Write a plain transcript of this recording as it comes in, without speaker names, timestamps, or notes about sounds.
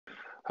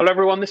Hello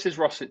everyone, this is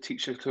Ross at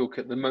Teacher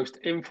Toolkit, the most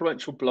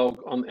influential blog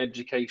on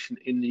education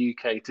in the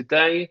UK.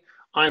 Today,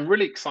 I'm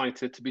really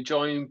excited to be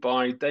joined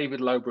by David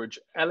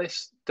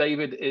Lowbridge-Ellis.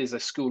 David is a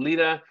school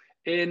leader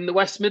in the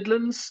West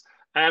Midlands.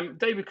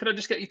 David, could I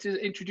just get you to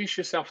introduce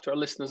yourself to our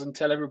listeners and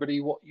tell everybody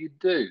what you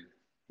do?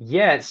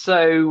 Yeah,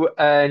 so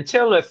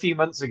until a few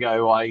months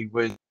ago, I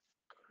was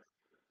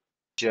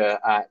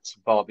at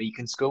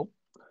Barbeacon School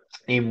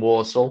in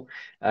Warsaw,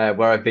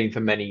 where I've been for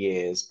many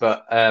years.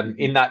 But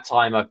in that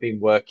time, I've been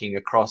working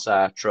across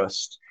our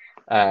trust,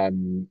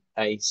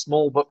 a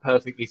small but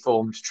perfectly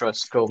formed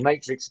trust called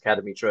Matrix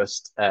Academy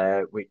Trust,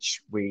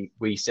 which we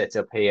set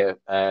up here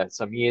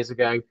some years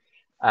ago,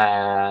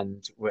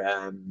 and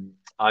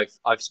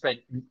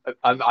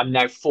I'm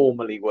now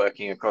formally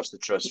working across the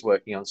trust,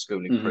 working on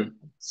school improvement.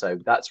 So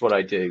that's what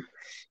I do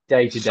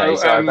day to day.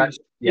 So I've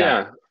actually,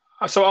 yeah.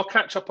 So I'll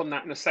catch up on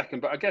that in a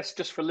second, but I guess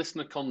just for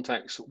listener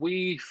context,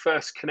 we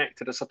first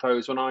connected, I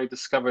suppose, when I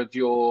discovered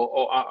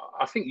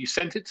I think you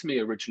sent it to me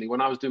originally when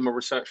I was doing my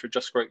research for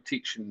Just Great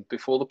Teaching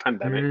before the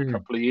pandemic, a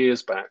couple of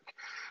years back.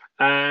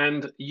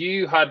 And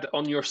you had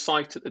on your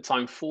site at the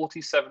time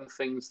 47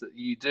 things that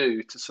you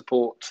do to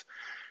support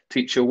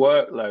teacher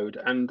workload.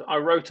 And I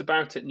wrote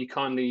about it and you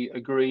kindly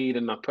agreed,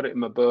 and I put it in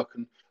my book.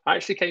 And I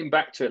actually came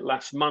back to it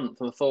last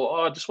month and I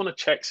thought, I just want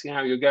to check, see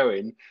how you're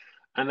going.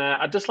 And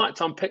I'd just like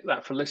to unpick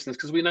that for listeners,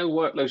 because we know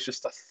workload is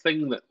just a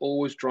thing that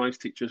always drives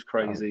teachers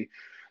crazy.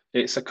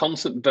 It's a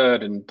constant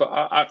burden. But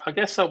I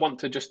guess I want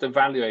to just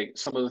evaluate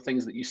some of the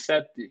things that you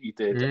said that you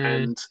did.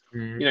 And,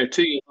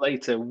 2 years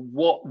later,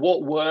 what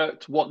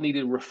worked, what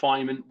needed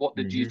refinement, what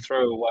did you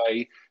throw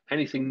away,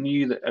 anything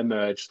new that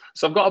emerged.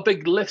 So I've got a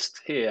big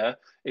list here,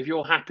 if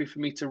you're happy for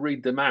me to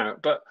read them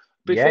out. But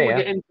before we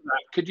get into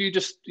that, could you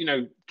just,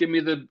 give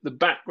me the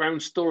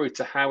background story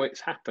to how it's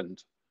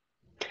happened?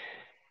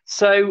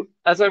 So,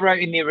 as I wrote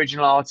in the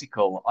original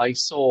article, I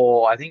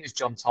think it was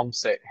John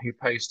Thompson who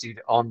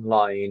posted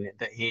online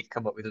that he had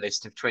come up with a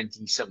list of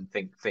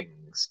 20-something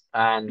things.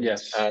 And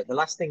the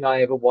last thing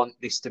I ever want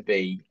this to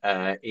be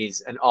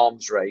is an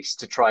arms race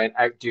to try and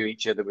outdo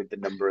each other with the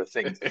number of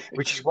things,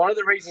 which is one of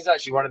the reasons,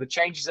 actually, one of the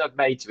changes I've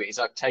made to it is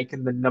I've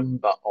taken the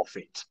number off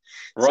it.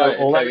 Right,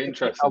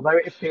 so, although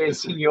it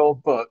appears in your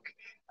book,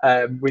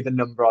 with a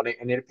number on it,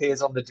 and it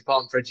appears on the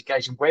Department for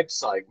Education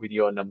website with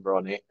your number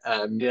on it.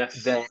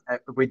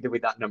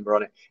 With that number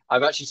on it,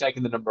 I've actually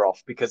taken the number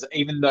off, because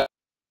even though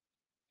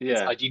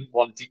I didn't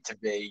want it to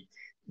be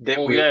that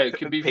it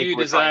could be viewed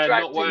as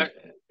not work.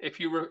 If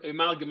you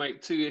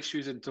amalgamate two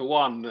issues into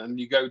one and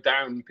you go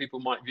down, people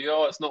might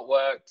view, it's not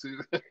worked.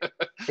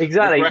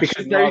 Exactly,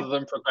 because rather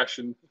than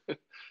progression.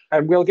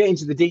 And we'll get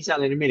into the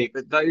detail in a minute,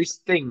 but those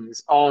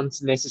things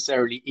aren't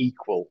necessarily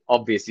equal.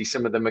 Obviously,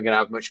 some of them are going to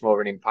have much more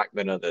of an impact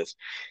than others.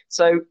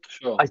 So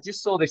I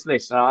just saw this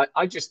list, and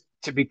I just,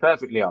 to be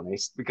perfectly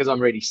honest, because I'm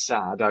really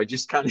sad, I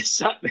just kind of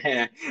sat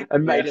there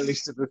and made a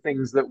list of the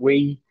things that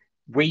we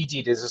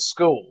did as a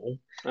school.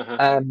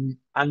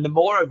 And the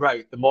more I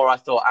wrote, the more I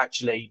thought,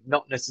 actually,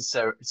 not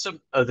necessarily. Some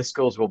other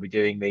schools will be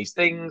doing these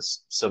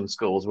things. Some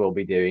schools will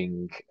be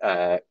doing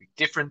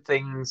different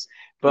things.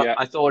 But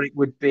I thought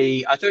it'd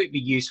be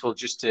useful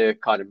just to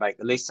kind of make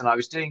the list. And I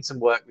was doing some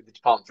work with the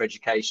Department for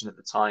Education at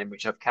the time,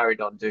 which I've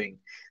carried on doing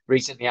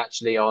recently,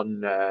 actually,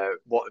 on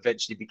what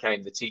eventually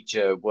became the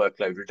Teacher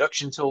Workload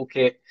Reduction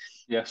Toolkit.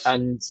 Yes.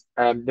 And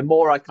the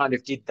more I kind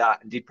of did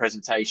that and did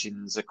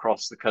presentations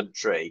across the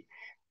country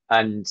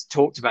and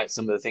talked about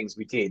some of the things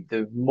we did,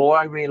 the more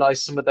I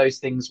realized some of those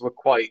things were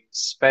quite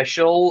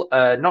special,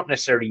 not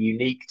necessarily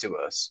unique to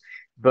us,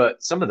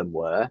 but some of them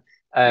were.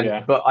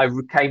 But I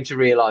came to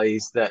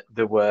realize that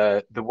there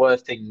were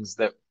things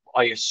that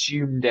I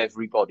assumed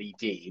everybody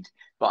did,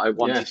 but I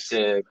wanted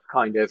to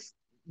kind of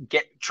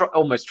try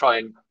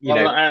and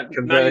now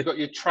you've got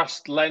your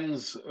trust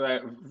lens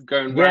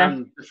going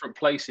around different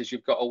places.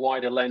 You've got a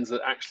wider lens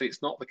that actually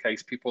it's not the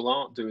case. People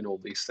aren't doing all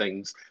these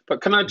things.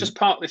 But can I just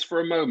park this for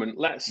a moment?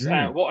 Let's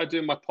what I do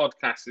in my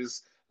podcast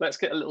is let's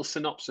get a little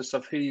synopsis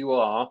of who you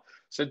are.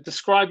 So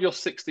describe your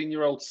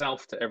 16-year-old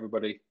self to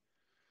everybody.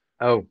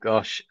 Oh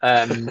gosh.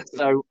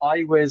 So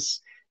I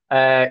was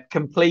a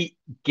complete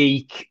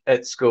geek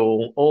at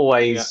school,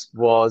 always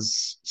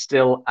was,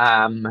 still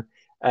am.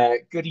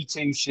 Goody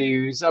two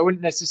shoes. I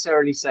wouldn't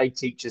necessarily say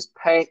teacher's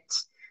pet,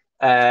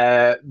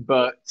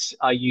 but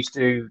I used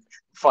to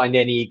find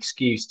any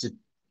excuse to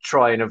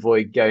try and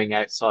avoid going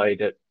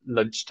outside at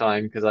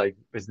lunchtime, because I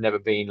was never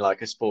been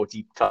like a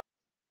sporty type.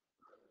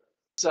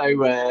 So,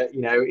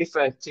 if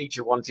a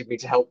teacher wanted me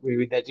to help me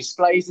with their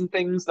displays and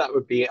things, that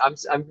would be. I'm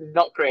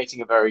not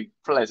creating a very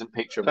pleasant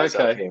picture of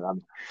myself here.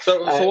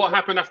 So what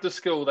happened after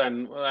school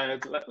then?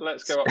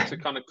 Let's go up to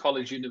kind of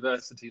college,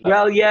 university level.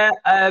 Well, yeah.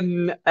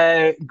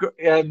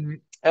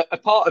 A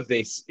part of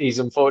this is,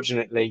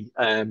 unfortunately,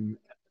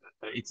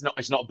 it's not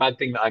a bad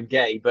thing that I'm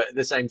gay, but at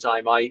the same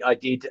time, I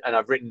did, and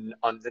I've written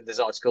on there's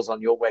articles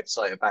on your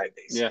website about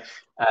this, Yeah.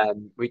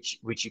 Which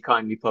you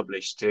kindly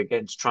published to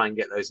try and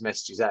get those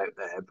messages out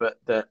there. But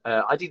that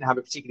I didn't have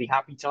a particularly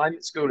happy time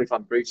at school, if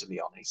I'm brutally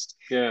honest.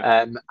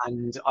 Yeah.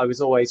 And I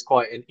was always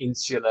quite an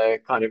insular,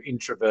 kind of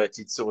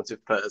introverted sort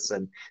of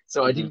person,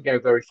 so I Hmm. didn't go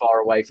very far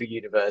away for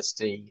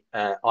university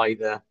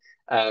either.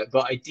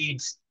 But I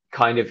did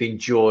kind of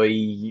enjoy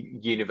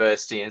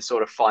university and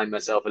sort of find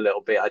myself a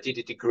little bit. I did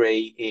a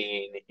degree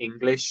in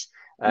English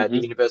at the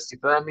Hmm. University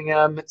of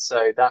Birmingham,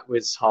 so that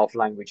was half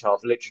language,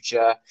 half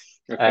literature.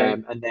 Okay.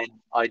 And then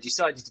I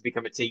decided to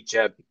become a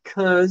teacher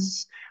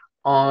because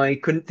I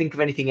couldn't think of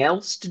anything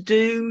else to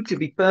do, to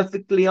be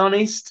perfectly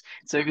honest.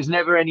 So it was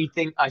never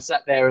anything I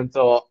sat there and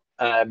thought,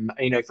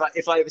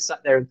 if I ever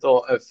sat there and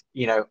thought of,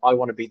 I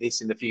want to be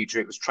this in the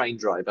future, it was train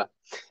driver.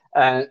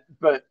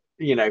 But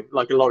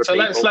like a lot of So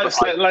let's people.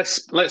 But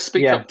let's let's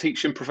speak yeah, up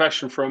teaching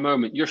profession for a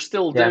moment. You're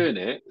still yeah. doing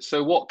it.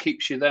 So what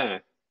keeps you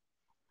there?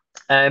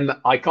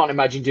 I can't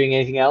imagine doing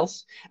anything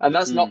else, and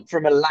that's Mm. not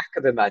from a lack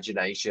of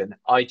imagination.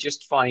 I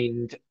just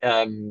find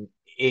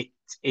it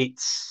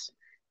it's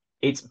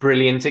it's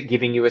brilliant at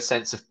giving you a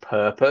sense of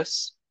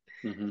purpose,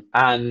 Hmm.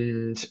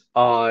 and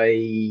uh,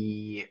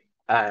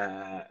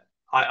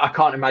 I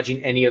can't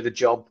imagine any other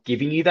job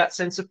giving you that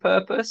sense of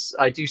purpose.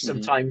 I do Hmm.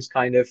 sometimes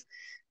kind of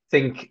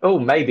think, oh,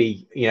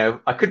 maybe,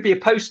 I could be a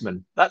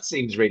postman. That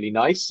seems really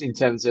nice in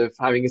terms of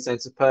having a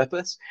sense of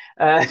purpose,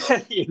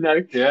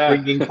 Yeah.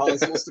 bringing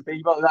parcels to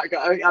people.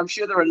 I'm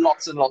sure there are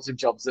lots and lots of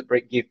jobs that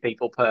give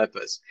people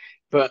purpose,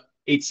 but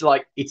it's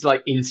like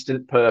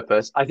instant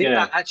purpose. I think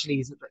Yeah. that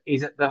actually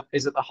is at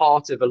the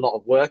heart of a lot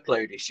of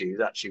workload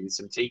issues, actually, with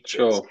some teachers,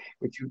 Sure.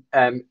 which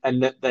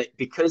and that they,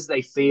 because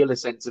they feel a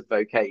sense of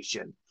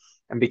vocation,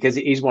 and because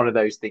it is one of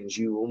those things,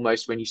 you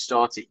almost, when you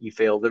start it, you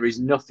feel there is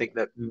nothing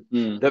that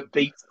Mm. that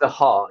beats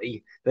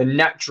the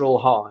natural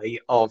high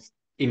of Well,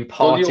 you'll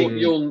imparting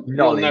you'll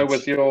know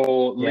with knowledge.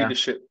 your Yeah.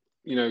 leadership,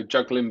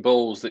 juggling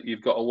balls, that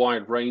you've got a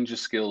wide range of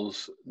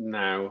skills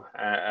now,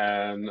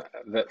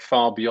 that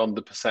far beyond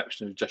the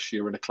perception of just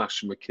you're in a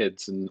classroom with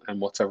kids and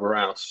whatever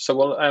else. So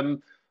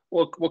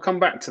we'll come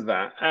back to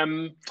that.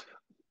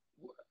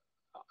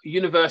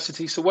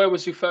 University. So where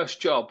was your first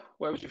job?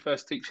 Where was your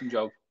first teaching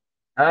job?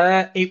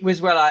 It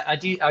was, well, I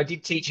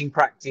did teaching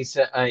practice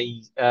at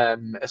a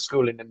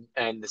school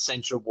in the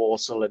centre of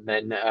Warsaw, and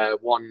then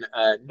one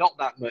not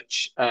that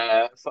much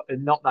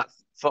not that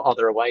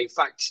further away. In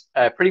fact,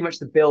 pretty much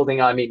the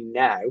building I'm in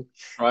now.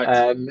 Right.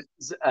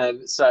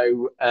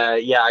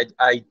 Yeah,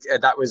 I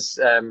that was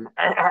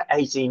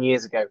 18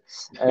 years ago.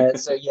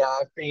 So yeah,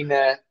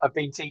 I've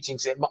been teaching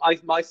since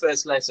my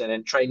first lesson,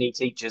 and trainee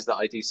teachers that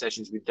I do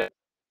sessions with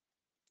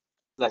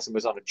lesson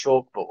was on a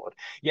chalkboard.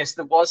 Yes,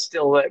 there was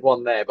still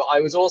one there, but I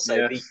was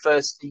also the Yes.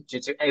 first teacher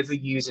to ever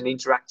use an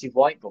interactive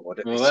whiteboard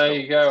at Well, this there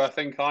you school. go. I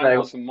think I So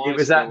was in it my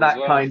was at school as that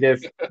well. kind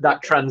of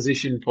that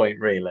transition point,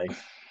 really.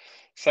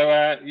 So,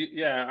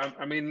 yeah,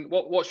 I mean,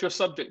 what's your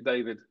subject,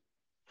 David?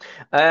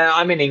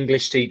 I'm an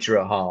English teacher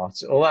at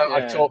heart. Although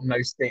I've Yeah. taught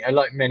most things,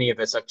 like many of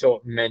us, I've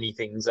taught many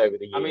things over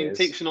the I mean, years.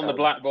 teaching on the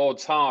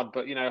blackboard's hard,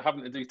 but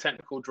having to do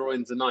technical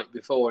drawings the night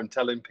before and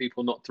telling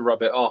people not to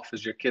rub it off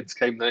as your kids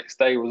came the next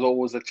day was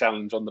always a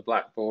challenge on the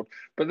blackboard.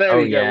 But there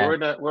Oh you go.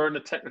 yeah, We're in a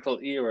technical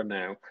era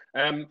now.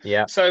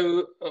 yeah.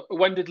 So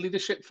when did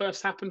leadership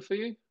first happen for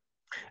you?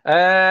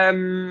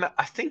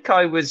 I think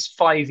I was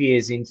 5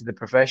 years into the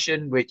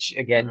profession, which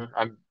again,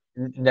 Uh-huh. I'm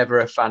never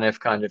a fan of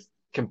kind of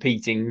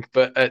competing,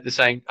 but at the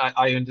same,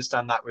 I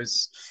understand that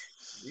was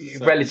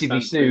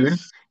relatively soon.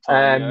 Circumstances,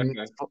 time.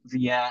 Yeah. Okay.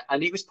 Yeah,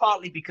 and it was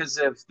partly because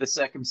of the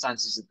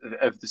circumstances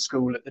of the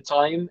school at the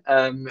time.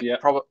 Yeah.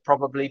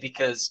 Probably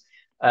because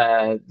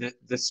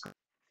the school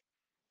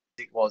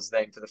it was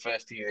then for the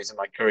first few years of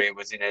my career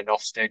was in an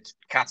Ofsted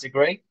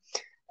category.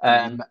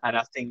 Hmm. And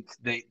I think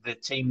the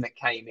team that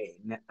came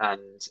in,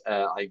 and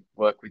I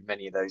work with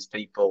many of those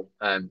people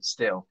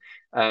still,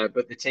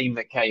 but the team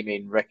that came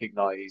in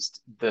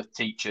recognised the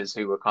teachers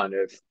who were kind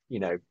of,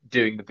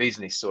 doing the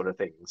business sort of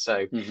thing.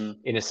 So, Hmm.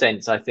 in a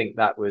sense, I think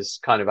that was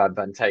kind of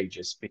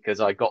advantageous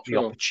because I got the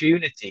Sure.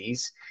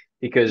 opportunities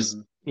because,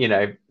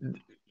 Hmm.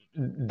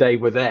 they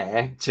were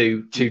there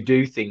to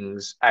do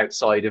things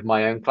outside of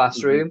my own Hmm.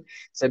 classroom.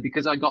 So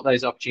because I got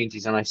those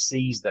opportunities and I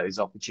seized those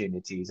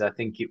opportunities, I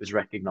think it was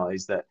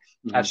recognized that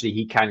Hmm. actually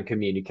he can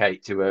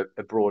communicate to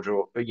a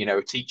broader,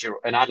 a teacher,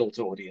 an adult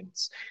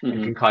audience, and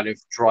Hmm. can kind of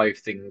drive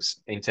things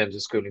in terms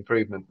of school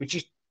improvement, which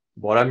is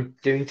what I'm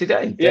doing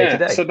today, day to Yeah.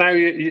 day. So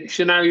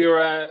now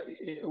you're.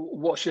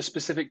 What's your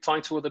specific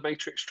title with the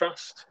Matrix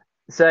Trust?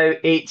 So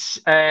it's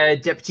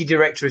Deputy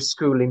Director of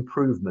School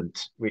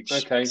Improvement, which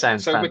Okay.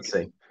 sounds So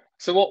fancy.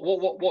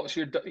 what's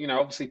your,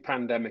 obviously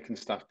pandemic and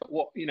stuff, but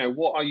what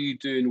are you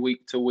doing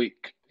week to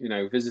week?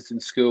 Visiting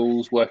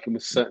schools, working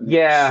with certain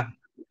Yeah,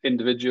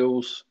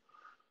 individuals.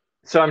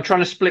 so I'm trying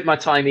to split my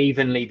time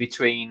evenly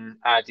between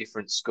our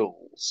different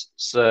schools.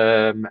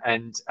 So,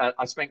 and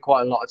I spent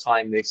quite a lot of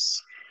time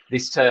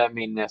this term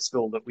in a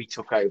school that we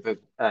took over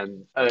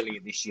earlier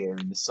this year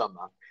in the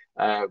summer.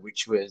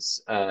 which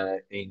was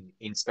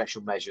in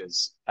special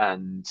measures,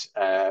 and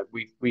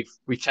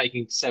we've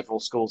taken several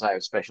schools out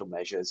of special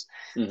measures.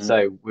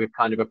 So we're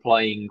kind of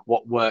applying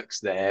what works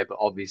there, but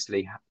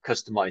obviously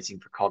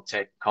customizing for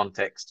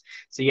context.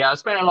 So yeah, I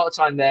spent a lot of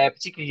time there,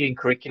 particularly doing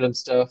curriculum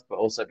stuff, but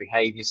also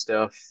behavior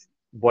stuff,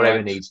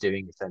 whatever needs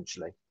doing,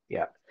 essentially.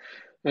 Yeah.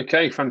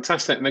 Okay,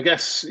 fantastic. And I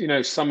guess,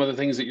 some of the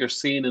things that you're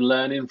seeing and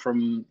learning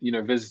from,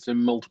 visiting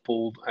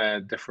multiple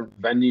different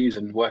venues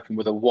and working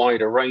with a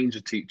wider range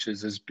of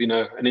teachers has been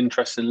an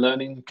interesting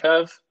learning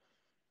curve.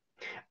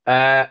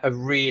 A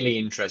really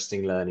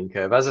interesting learning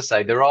curve. As I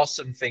say, there are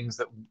some things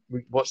that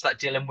what's that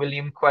Dylan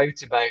William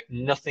quote about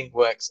nothing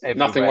works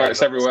everywhere. Nothing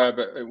works everywhere,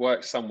 but it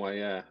works somewhere.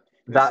 Yeah,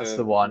 that's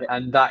the one,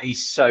 and that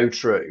is so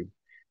true.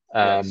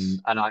 Yes.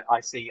 And I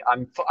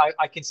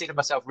consider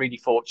myself really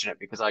fortunate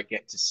because I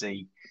get to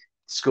see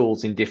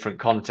schools in different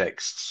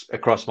contexts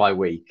across my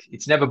week.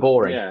 It's never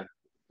boring. Yeah.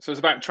 So it's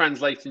about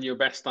translating your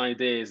best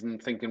ideas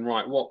and thinking,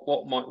 right,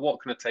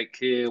 what can I take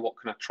here? What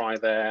can I try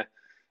there?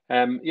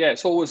 Yeah,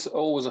 it's always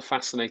a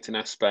fascinating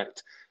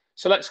aspect.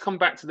 So let's come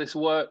back to this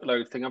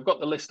workload thing. I've got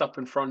the list up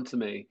in front of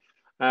me.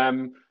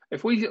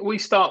 If we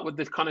start with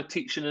the kind of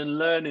teaching and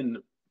learning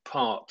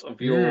part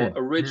of your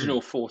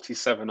original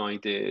 47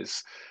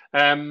 ideas,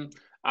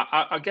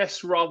 I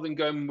guess rather than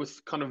going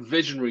with kind of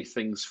visionary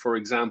things, for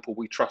example,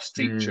 we trust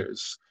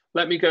teachers,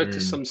 let me go to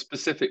some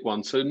specific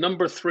ones. So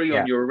number 3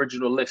 on your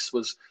original list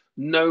was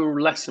no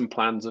lesson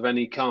plans of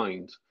any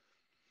kind.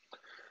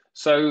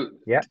 So,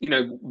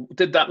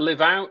 did that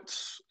live out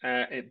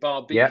at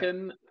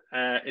Barbeacon?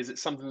 Is it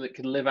something that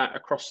can live out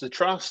across the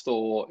trust,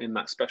 or in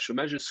that special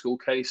measures school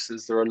case,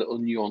 is there a little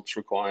nuance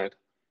required?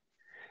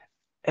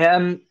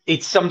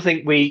 It's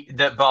something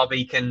that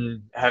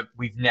Barbeacon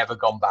we've never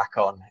gone back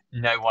on.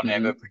 No one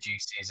ever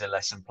produces a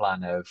lesson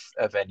plan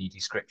of any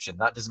description.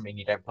 That doesn't mean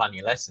you don't plan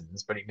your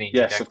lessons, but it means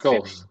you don't of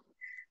course.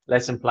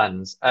 Lesson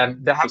plans.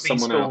 There have been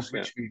schools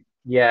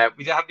there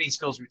have been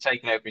schools we've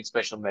taken over in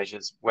special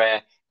measures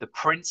where the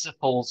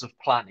principles of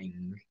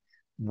planning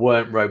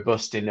weren't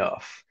robust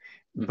enough.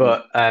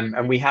 But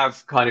and we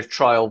have kind of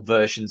trial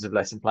versions of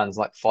lesson plans,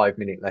 like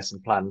 5-minute lesson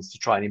plans, to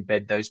try and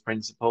embed those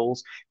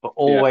principles, but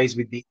always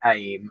with the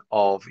aim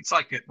of it's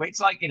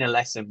like in a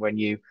lesson when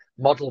you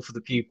model for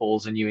the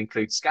pupils and you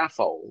include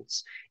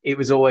scaffolds. It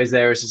was always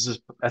there as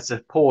a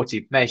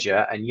supportive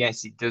measure, and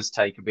yes, it does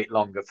take a bit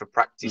longer for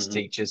practice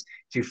teachers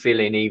to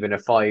fill in even a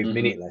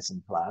 5-minute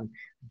lesson plan,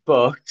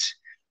 but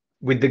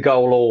with the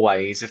goal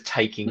always of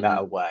taking that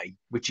away,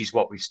 which is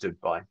what we've stood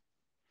by.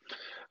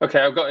 Okay,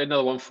 I've got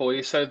another one for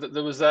you. So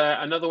there was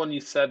another one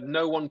you said,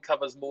 no one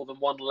covers more than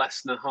one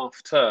lesson a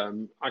half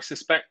term. I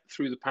suspect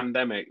through the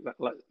pandemic,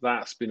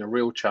 that's been a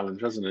real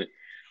challenge, hasn't it?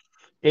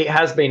 It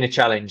has been a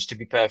challenge, to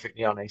be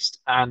perfectly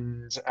honest.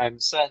 And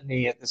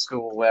certainly at the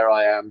school where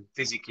I am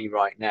physically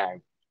right now,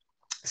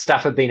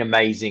 staff have been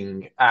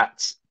amazing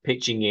at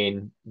pitching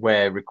in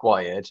where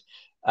required.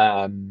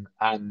 It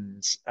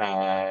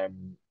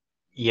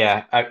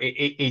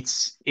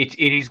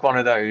is one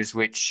of those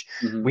which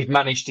we've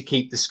managed to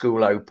keep the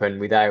school open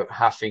without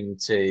having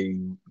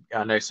to.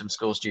 I know some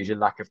schools, due to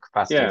lack of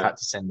capacity, have had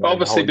to send them.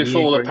 Obviously,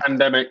 before the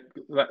pandemic,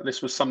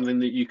 this was something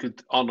that you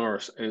could honour,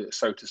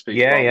 so to speak.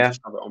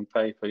 Just have it on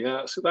paper.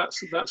 Yeah, so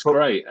that's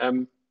great.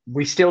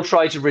 We still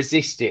try to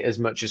resist it as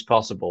much as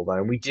possible, though,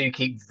 and we do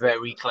keep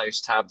very close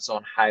tabs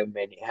on how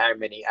many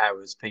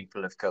hours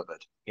people have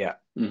covered. Yeah.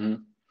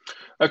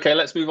 Okay,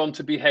 let's move on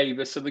to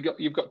behaviour. So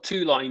you've got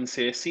 2 lines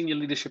here. Senior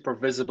leadership are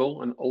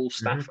visible and all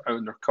staff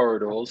own their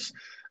corridors.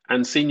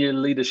 And senior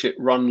leadership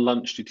run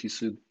lunch duties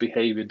so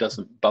behaviour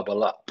doesn't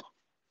bubble up.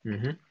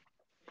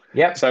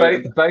 Yeah,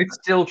 so both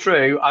still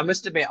true. I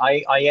must admit,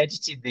 I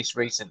edited this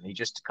recently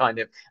just to kind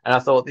of, and I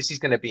thought this is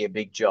going to be a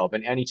big job,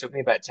 and it only took me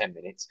about 10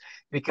 minutes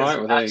because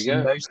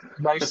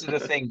most of the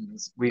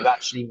things we've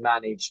actually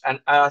managed,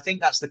 and I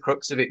think that's the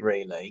crux of it,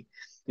 really.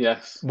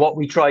 Yes. What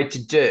we tried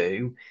to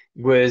do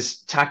was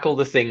tackle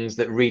the things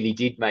that really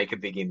did make a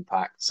big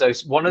impact. So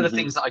one of the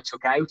things that I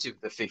took out of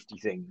the 50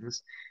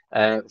 things,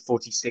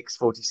 46,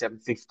 47,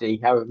 50,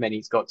 however many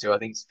it's got to, I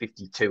think it's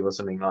 52 or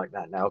something like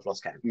that now, I've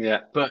lost count.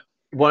 Yeah. But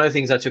one of the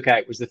things I took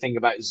out was the thing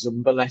about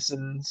Zumba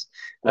lessons,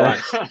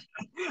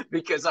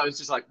 because I was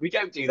just like, we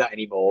don't do that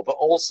anymore. But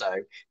also,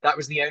 that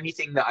was the only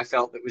thing that I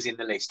felt that was in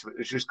the list,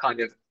 which was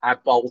kind of a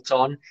bolt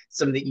on,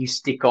 something that you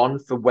stick on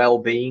for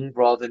well-being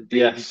rather than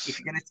being. If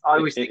you're going to, I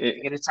always think if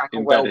you're going to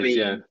tackle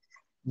well-being,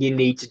 you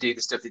need to do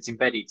the stuff that's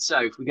embedded. So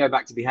if we go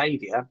back to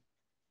behaviour,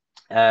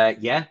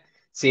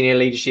 senior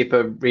leadership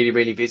are really,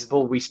 really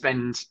visible. We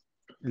spend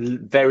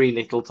very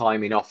little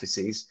time in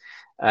offices.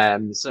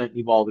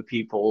 Certainly while the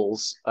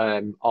pupils are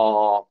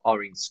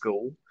in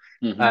school.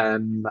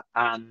 And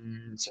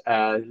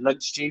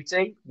lunch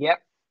duty,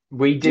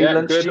 we do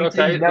lunch duty.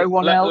 Okay. No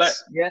one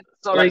else.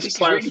 Sorry, this is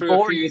really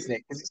boring, isn't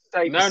it? Because it's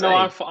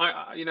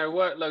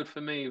workload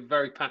for me, a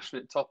very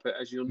passionate topic.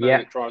 As you'll know,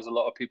 it drives a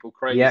lot of people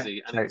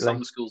crazy, and in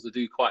some schools they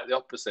do quite the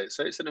opposite.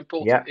 So it's an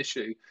important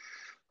issue.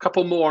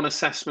 couple more on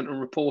assessment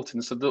and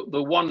reporting. So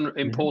the one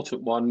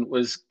important one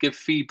was give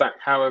feedback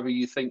however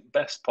you think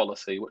best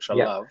policy, which I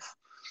love.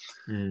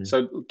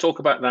 So talk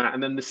about that.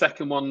 And then the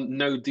second one,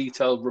 no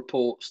detailed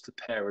reports to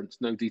parents,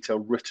 no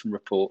detailed written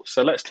reports.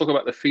 So let's talk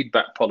about the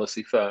feedback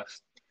policy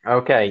first.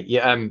 Okay,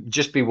 yeah,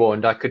 just be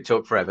warned, I could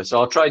talk forever, so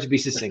I'll try to be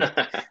succinct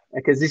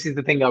because this is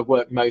the thing I've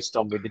worked most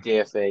on with the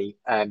DFE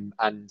and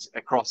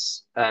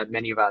across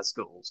many of our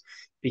schools.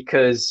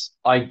 Because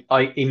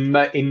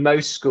in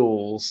most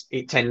schools,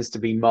 it tends to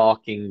be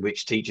marking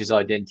which teachers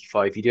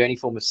identify. If you do any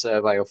form of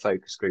survey or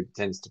focus group, it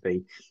tends to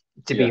be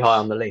high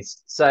on the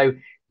list. So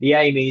the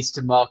aim is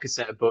to mark a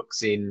set of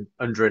books in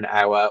under an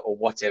hour or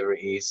whatever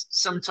it is.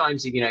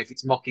 Sometimes, if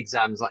it's mock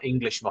exams, like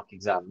English mock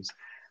exams,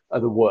 are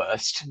the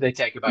worst. They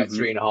take about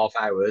 3.5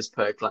 hours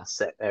per class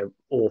set. They're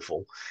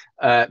awful.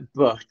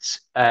 But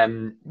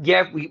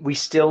we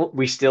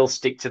still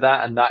stick to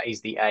that, and that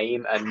is the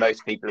aim, and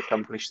most people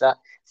accomplish that.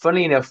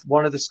 Funnily enough,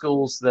 one of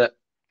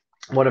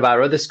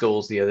our other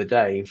schools the other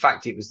day, in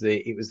fact, it was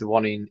the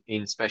one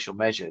in special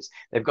measures.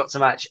 They've got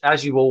some,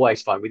 as you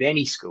always find with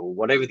any school,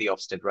 whatever the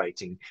Ofsted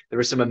rating, there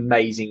are some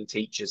amazing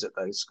teachers at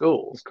those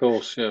schools. Of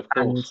course, yeah, of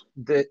course.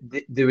 And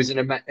there was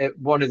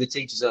one of the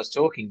teachers I was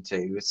talking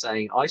to was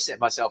saying, I set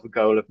myself a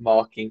goal of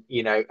marking,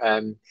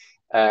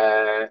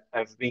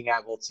 of being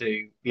able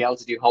to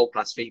do whole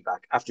class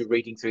feedback after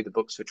reading through the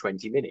books for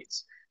 20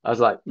 minutes. I was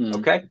like,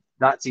 okay,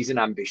 that is an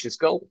ambitious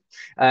goal.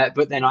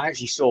 But then I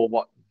actually saw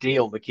what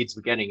deal the kids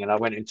were getting, and I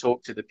went and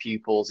talked to the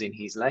pupils in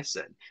his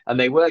lesson, and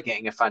they were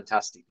getting a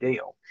fantastic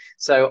deal.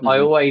 So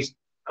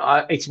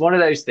it's one of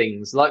those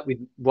things, like with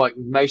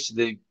most of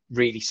the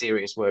really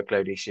serious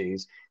workload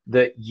issues,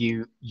 that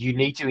you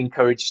need to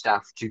encourage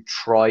staff to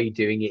try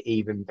doing it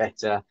even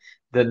better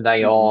than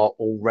they are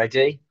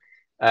already.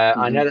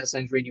 I know that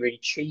sounds really, really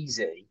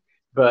cheesy,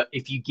 but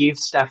if you give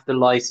staff the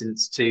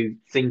license to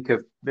think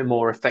of the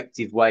more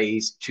effective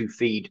ways to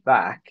feed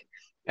back,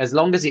 as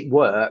long as it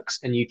works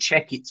and you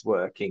check it's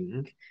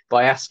working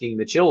by asking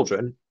the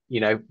children,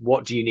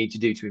 what do you need to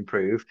do to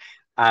improve?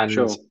 And,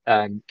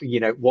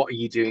 what are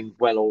you doing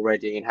well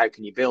already and how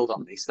can you build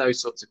on this? Those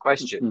sorts of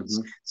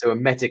questions. So a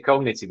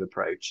metacognitive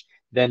approach,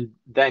 then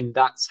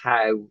that's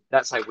how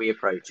we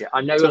approach it.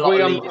 I know a lot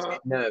of leaders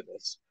get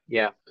nervous.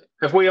 Yeah.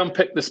 If we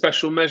unpick the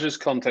special measures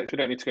context, we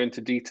don't need to go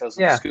into details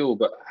of the school,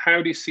 but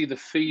how do you see the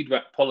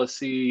feedback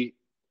policy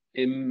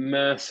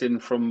immersing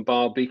from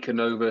Barbican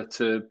over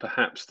to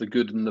perhaps the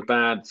good and the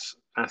bad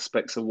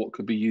aspects of what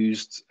could be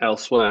used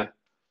elsewhere?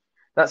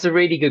 That's a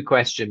really good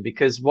question,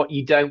 because what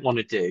you don't want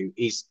to do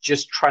is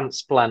just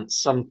transplant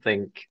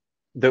something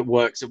that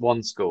works at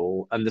one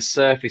school and the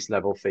surface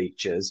level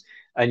features,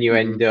 and you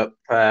end up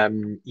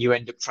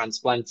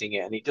transplanting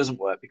it and it doesn't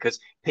work, because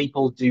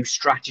people do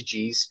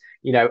strategies,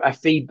 a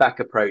feedback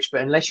approach, but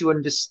unless you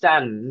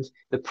understand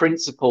the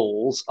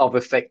principles of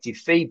effective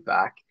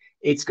feedback,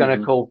 it's going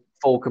to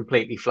fall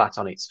completely flat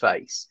on its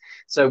face.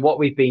 So what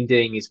we've been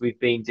doing is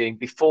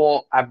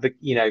before,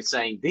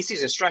 saying this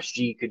is a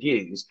strategy you could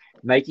use,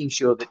 making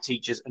sure that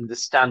teachers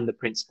understand the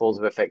principles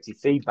of effective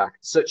feedback,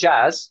 such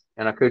as,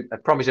 and I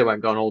promise I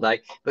won't go on all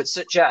day, but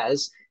such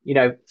as,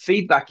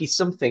 feedback is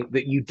something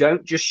that you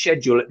don't just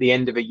schedule at the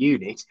end of a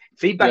unit.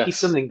 Feedback is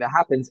something that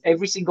happens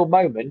every single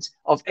moment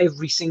of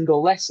every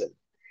single lesson,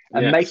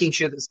 and making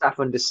sure that staff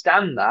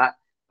understand that.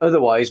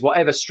 Otherwise,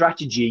 whatever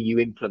strategy you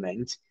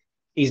implement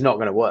is not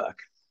going to work.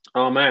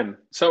 Oh man!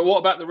 So what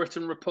about the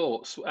written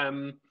reports?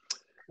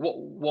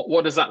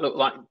 What does that look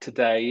like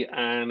today?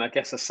 And I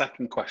guess a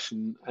second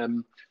question: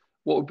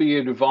 what would be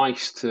your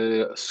advice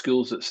to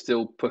schools that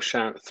still push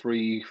out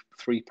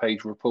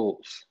three-page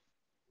reports?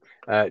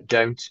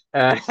 Don't,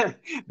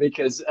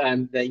 because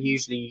they're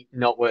usually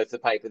not worth the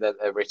paper that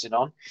they're written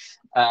on.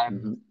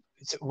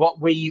 So what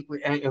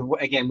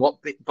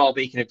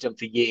Barbican have done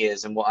for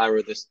years, and what our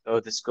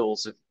other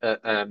schools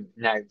have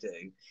now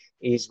do,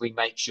 is we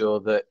make sure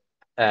that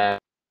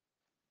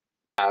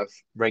have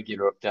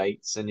regular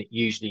updates, and it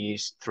usually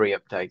is 3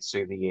 updates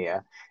through the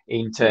year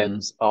in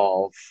terms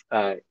of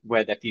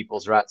where their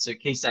pupils are at. So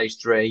Key Stage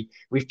 3,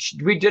 we've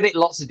done it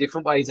lots of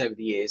different ways over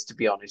the years, to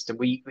be honest, and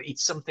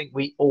it's something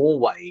we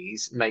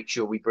always make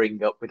sure we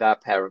bring up with our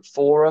parent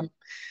forum,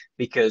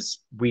 because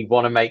we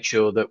want to make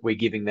sure that we're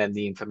giving them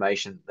the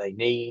information that they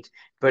need.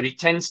 But it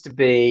tends to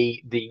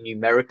be the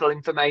numerical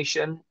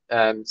information,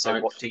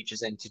 what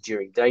teachers enter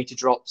during data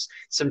drops.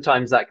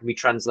 Sometimes that can be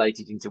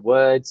translated into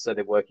words, so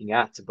they're working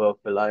at,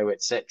 above, below,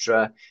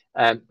 etc.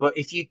 But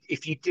if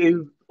you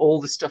do all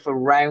the stuff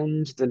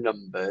around the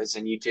numbers,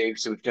 and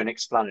so we've done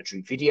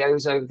explanatory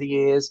videos over the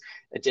years,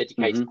 a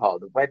dedicated part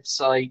of the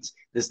website.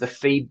 There's the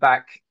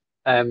feedback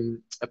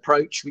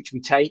approach which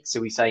we take. So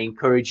we say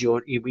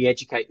we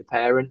educate the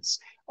parents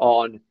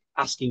on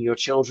asking your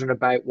children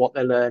about what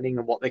they're learning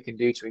and what they can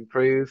do to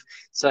improve.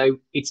 So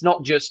it's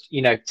not just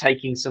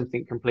taking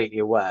something completely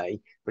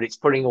away, but it's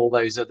putting all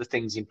those other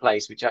things in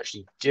place which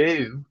actually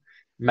do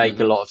make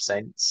a lot of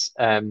sense,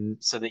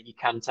 so that you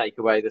can take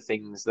away the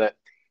things that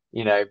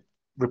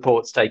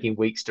reports taking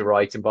weeks to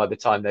write, and by the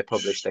time they're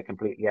published they're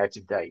completely out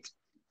of date.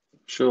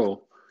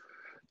 Sure.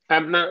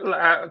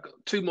 Now,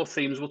 two more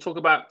themes. We'll talk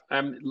about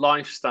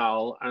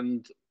lifestyle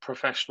and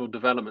professional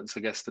developments. I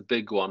guess the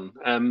big one.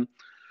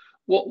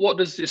 What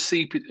does your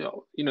CPD?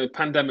 You know,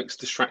 pandemics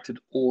distracted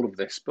all of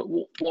this, but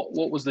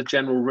what was the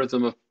general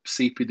rhythm of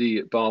CPD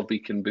at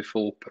Barbican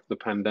before the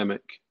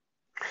pandemic?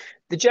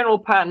 The general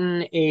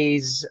pattern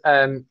is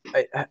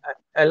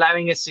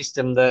allowing a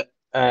system that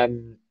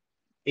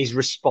is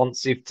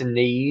responsive to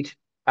need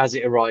as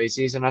it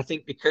arises, and I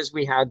think because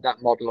we had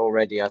that model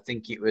already, I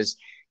think it was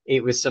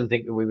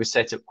something that we were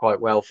set up quite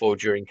well for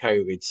during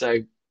COVID. So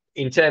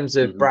in terms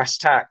of brass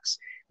tacks,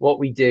 what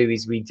we do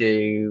is we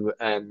do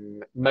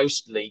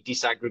mostly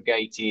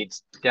disaggregated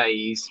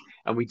days,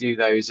 and we do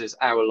those as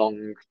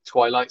hour-long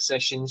twilight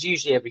sessions,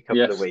 usually every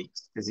couple of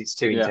weeks, because it's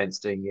too intense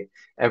doing it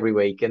every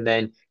week. And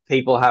then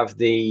people have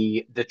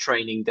the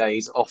training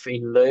days off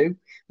in lieu.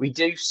 We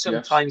do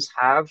sometimes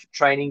have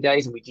training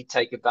days, and we did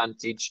take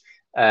advantage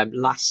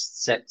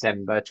last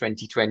September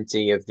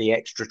 2020 of the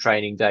extra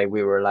training day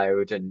we were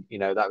allowed, and you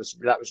know that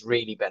was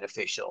really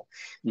beneficial.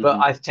 But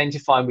I tend to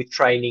find with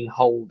training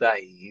whole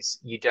days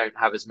you don't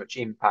have as much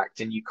impact,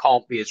 and you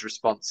can't be as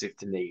responsive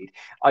to need.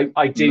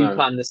 I do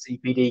plan the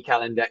CPD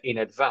calendar in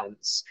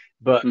advance,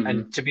 but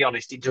and to be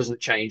honest, it doesn't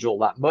change all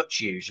that much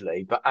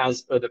usually, but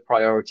as other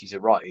priorities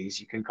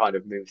arise you can kind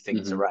of move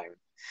things around.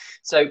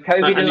 So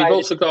COVID, and you've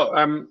also got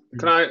can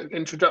I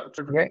introduct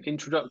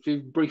you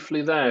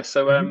briefly there?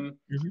 So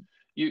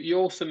you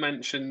also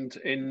mentioned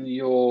in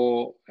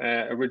your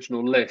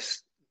original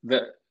list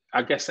that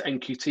I guess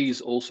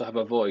NQTs also have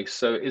a voice.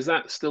 So is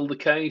that still the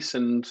case?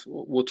 And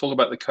we'll talk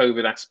about the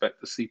COVID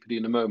aspect of CPD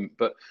in a moment.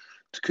 But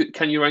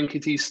can your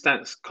NQTs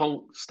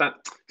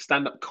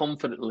stand up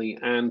confidently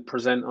and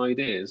present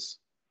ideas?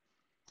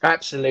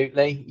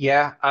 Absolutely,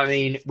 yeah. I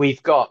mean,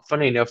 we've got,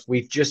 funny enough,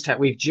 we've just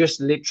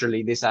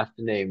literally this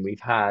afternoon we've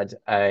had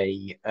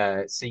a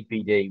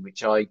CPD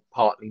which I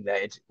partly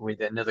led with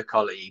another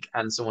colleague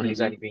and someone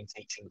who's only been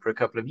teaching for a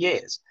couple of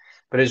years,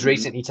 but has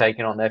recently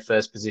taken on their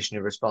first position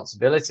of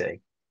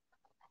responsibility,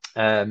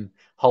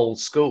 whole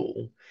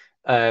school,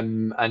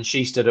 and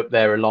she stood up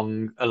there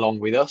along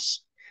with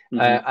us.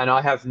 And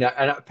I have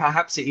and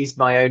perhaps it is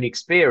my own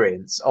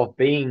experience of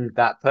being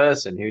that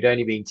person who'd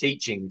only been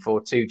teaching for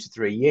 2 to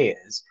 3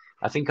 years.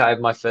 I think I had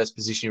my first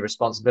position of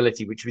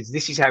responsibility, which was,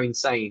 this is how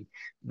insane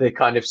the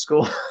kind of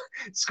school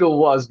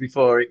was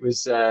before it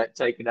was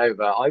taken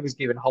over. I was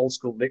given whole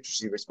school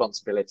literacy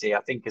responsibility,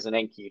 I think, as an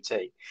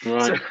NQT.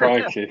 Right, so,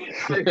 crikey.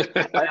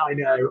 I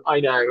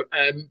know.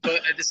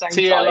 But at the same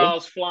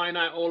TLR's flying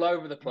out all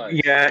over the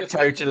place. Yeah,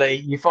 totally.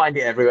 You find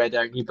it everywhere,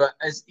 don't you? But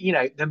as you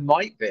know, there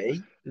might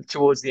be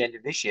towards the end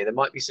of this year, there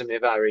might be some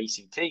of our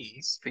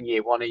ECTs for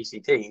year 1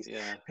 ECTs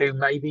who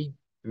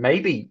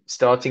maybe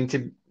starting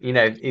to, you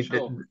know,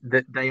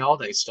 that they are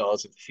those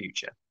stars of the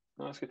future.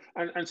 That's good.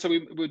 And so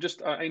we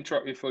just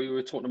interrupt you before you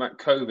were talking about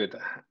COVID.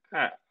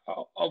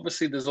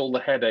 Obviously, there's all the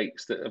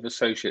headaches that have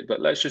associated, but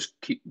let's just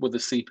keep with the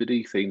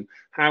CPD theme.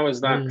 How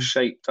has that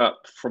shaped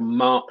up from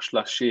March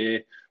last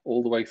year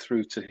all the way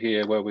through to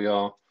here, where we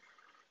are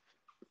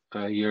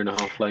a year and a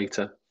half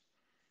later?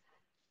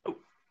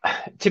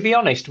 To be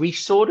honest, we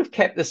sort of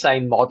kept the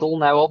same model.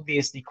 Now,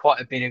 obviously, quite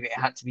a bit of it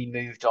had to be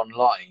moved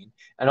online,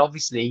 and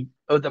obviously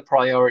other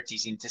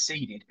priorities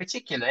interceded,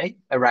 particularly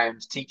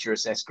around teacher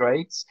assessed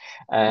grades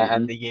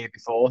and the year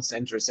before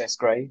centre assessed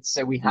grades.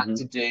 So we had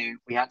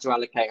to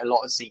allocate a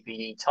lot of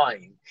CPD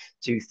time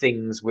to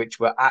things which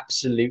were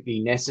absolutely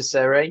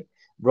necessary,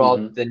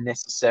 rather than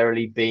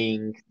necessarily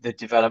being the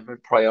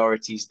development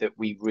priorities that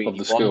we really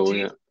wanted.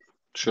 School,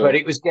 Sure. But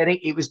it was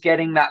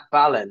getting that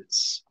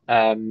balance.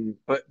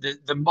 But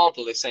the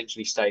model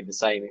essentially stayed the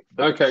same.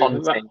 But okay. The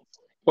content,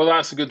 well,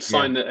 that's a good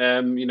sign that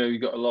you know,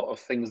 you've got a lot of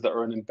things that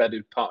are an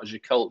embedded part of your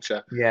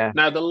culture. Yeah.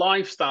 Now the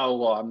lifestyle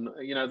one,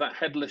 you know, that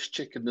headless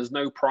chicken, there's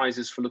no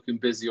prizes for looking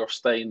busy or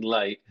staying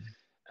late.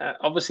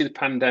 Obviously the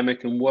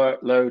pandemic and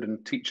workload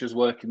and teachers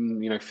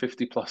working, you know,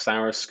 50 plus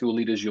hours, school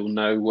leaders, you'll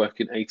know,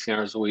 working 80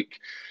 hours a week.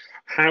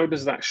 How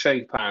does that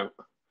shape out?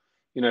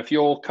 You know, if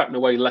you're cutting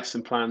away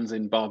lesson plans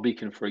in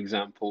Barbican, for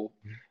example,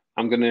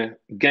 I'm going to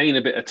gain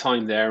a bit of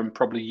time there and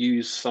probably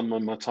use some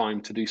of my time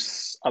to do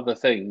other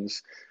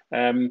things.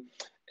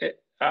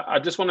 I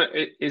just want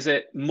to, is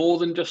it more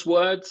than just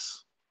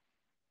words?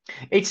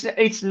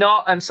 It's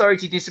not. I'm sorry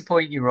to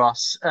disappoint you,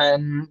 Ross.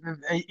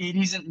 It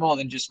isn't more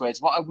than just words.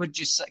 What I would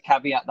just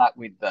caveat that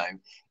with, though,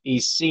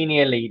 is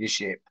senior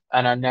leadership.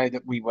 And I know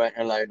that we weren't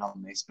alone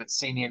on this, but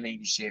senior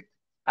leadership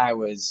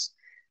hours,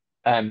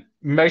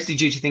 mostly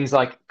due to things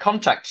like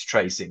contact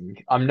tracing.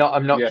 I'm not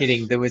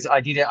kidding. I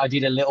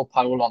did a little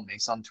poll on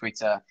this on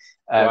Twitter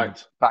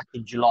back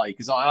in July,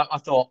 because I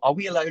thought, are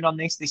we alone on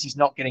this? This is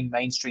not getting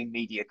mainstream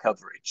media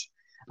coverage.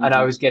 And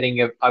I was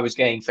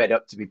getting fed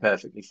up, to be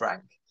perfectly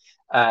frank,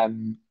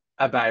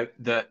 about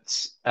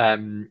that.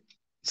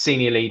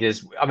 Senior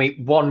leaders, I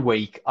mean, 1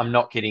 week, I'm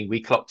not kidding,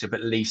 we clocked up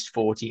at least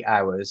 40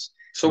 hours.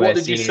 So what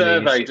did you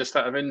survey, just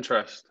out of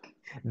interest?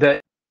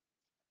 That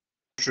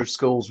of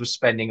schools was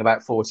spending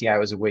about 40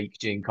 hours a week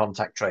doing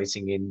contact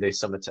tracing in the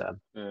summer term.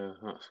 Yeah,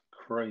 that's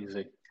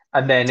crazy.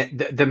 And then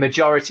the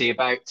majority,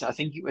 about, I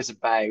think it was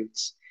about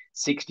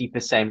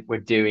 60% were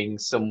doing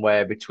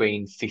somewhere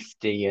between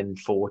 15 and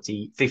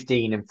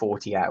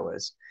 40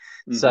 hours.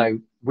 So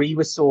we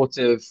were sort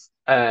of,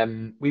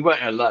 we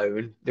weren't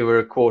alone. There were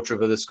a quarter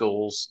of other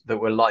schools that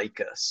were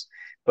like us.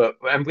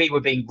 And we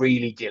were being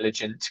really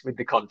diligent with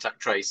the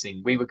contact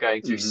tracing. We were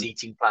going through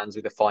seating plans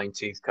with a fine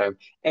tooth comb.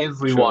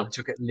 Everyone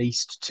took at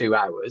least 2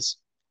 hours.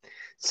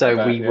 So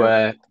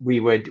as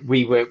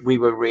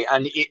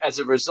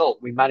a result,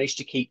 we managed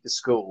to keep the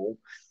school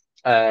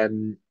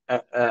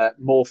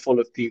more full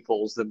of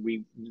pupils than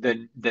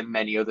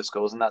many other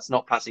schools, and that's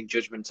not passing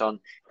judgment on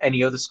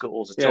any other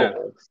schools at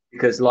all,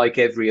 because like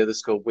every other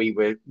school, we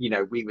were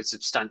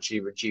substantially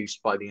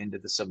reduced by the end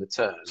of the summer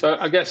term. So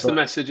I guess the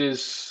message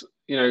is,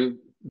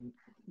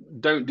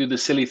 don't do the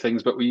silly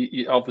things, but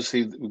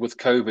obviously with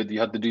COVID, you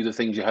had to do the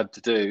things you had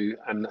to do,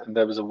 and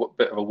there was a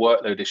bit of a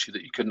workload issue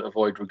that you couldn't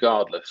avoid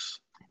regardless.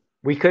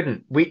 We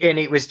couldn't. And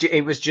it was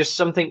just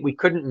something we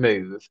couldn't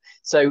move.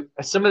 So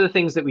some of the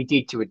things that we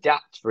did to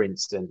adapt, for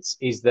instance,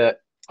 is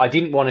that I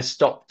didn't want to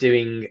stop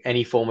doing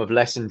any form of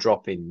lesson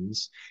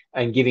drop-ins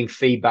and giving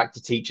feedback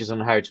to teachers on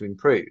how to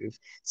improve.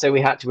 So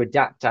we had to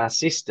adapt our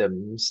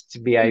systems to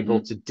be able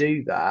to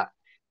do that,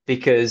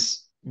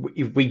 because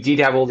we did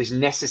have all this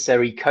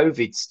necessary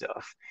COVID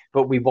stuff,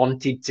 but we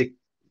wanted to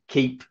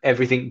keep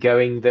everything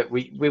going, that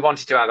we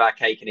wanted to have our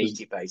cake and eat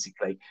it,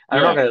 basically.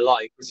 And I'm not going to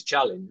lie, it was a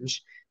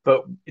challenge.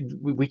 But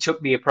we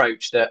took the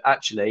approach that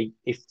actually,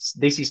 if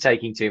this is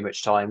taking too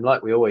much time,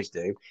 like we always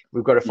do,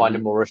 we've got to find a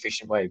more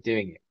efficient way of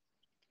doing it.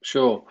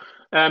 Sure.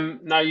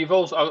 Now you've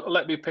also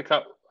let me pick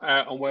up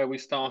on where we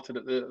started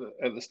at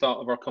the start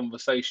of our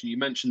conversation. You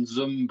mentioned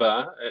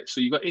Zumba, so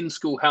you've got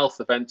in-school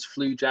health events,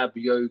 flu jab,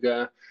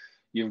 yoga.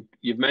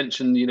 You've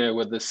mentioned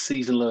with the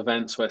seasonal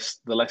events where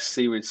the less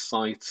serious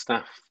side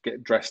staff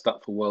get dressed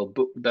up for World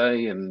Book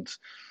Day, and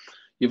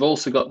you've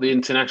also got the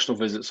international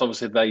visits.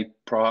 Obviously, they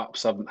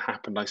perhaps haven't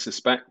happened, I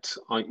suspect.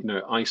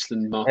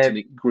 Iceland,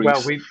 Martinique, Greece.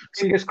 Well,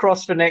 fingers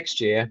crossed for next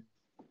year.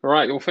 All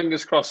right. Well,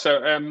 fingers crossed.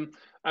 So,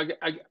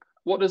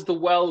 what does the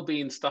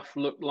well-being stuff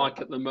look like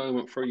at the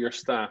moment for your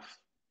staff?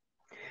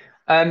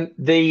 I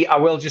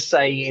will just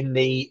say, in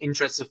the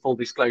interest of full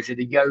disclosure,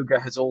 the yoga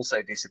has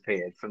also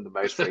disappeared from the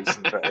most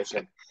recent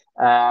version.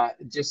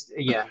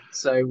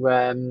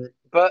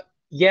 But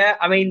yeah,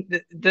 I mean,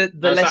 the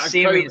less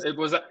serious.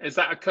 Is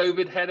that a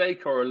COVID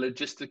headache or a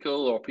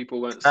logistical, or people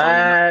weren't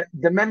signing up?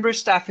 The member of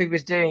staff who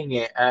was doing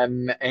it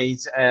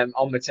is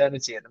on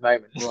maternity at the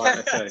moment. Right.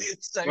 Okay.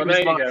 So well,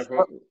 there you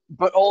go.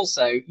 But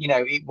also,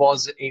 it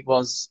was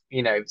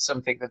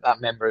something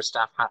that member of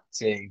staff had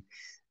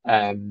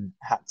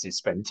to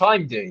spend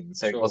time doing,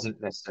 so It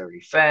wasn't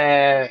necessarily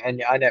fair.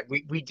 And I know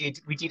we did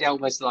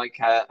almost like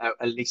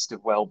a list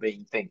of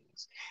well-being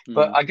things.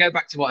 But I go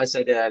back to what I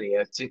said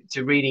earlier: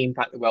 to really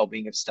impact the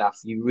well-being of staff,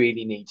 you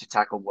really need to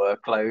tackle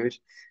workload.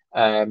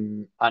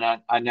 And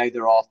I know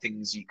there are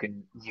things you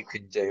can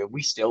do.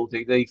 We still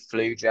do the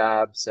flu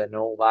jabs and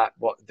all that.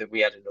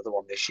 We had another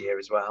one this year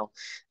as well,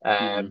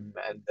 and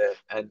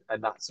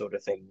that sort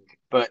of thing.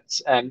 But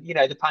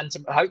the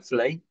pantomime.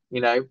 Hopefully,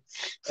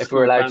 if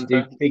we're allowed to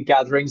do big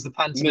gatherings, the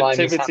pantomime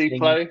is happening.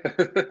 Play.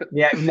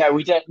 Yeah, no,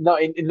 we don't.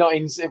 Not in.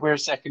 We're a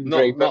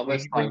secondary, but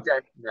we don't.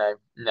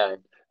 No.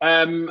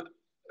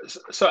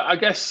 So I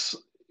guess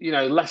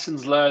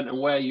lessons learned and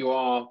where you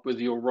are with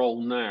your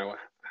role now.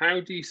 How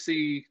do you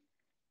see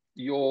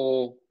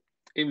your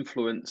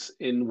influence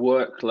in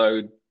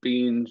workload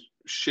being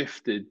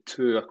shifted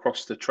to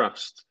across the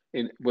trust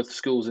with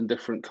schools in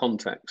different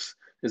contexts?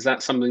 Is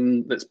that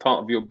something that's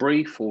part of your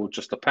brief or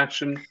just a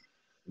passion?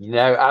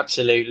 No,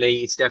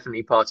 absolutely. It's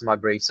definitely part of my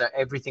brief. So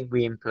everything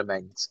we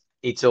implement,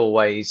 it's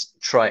always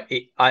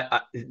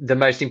the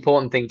most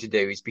important thing to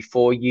do is,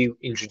 before you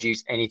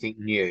introduce anything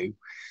new,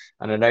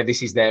 and I know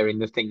this is there in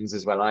the things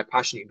as well, and I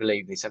passionately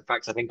believe this. In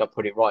fact, I think I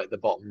put it right at the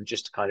bottom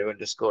just to kind of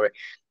underscore it.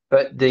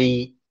 But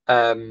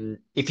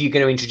if you're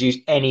going to introduce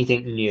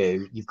anything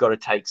new, you've got to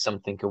take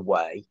something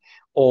away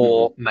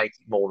or make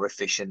it more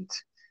efficient.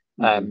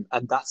 And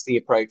that's the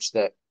approach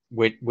that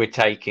we're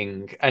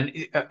taking.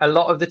 And a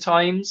lot of the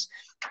times,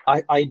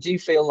 I do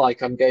feel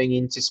like I'm going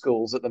into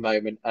schools at the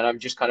moment and I'm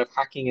just kind of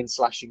hacking and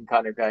slashing,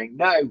 kind of going,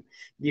 no,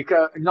 you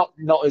go not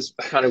as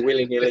kind of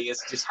willy-nilly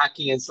as just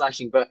hacking and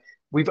slashing, but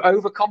we've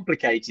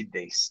overcomplicated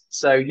this.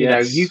 So, we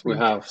have.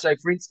 So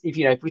for instance,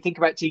 if we think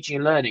about teaching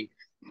and learning,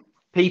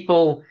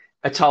 people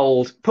are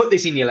told, put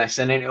this in your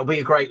lesson and it'll be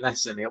a great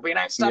lesson. It'll be an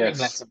outstanding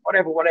lesson,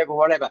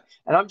 whatever.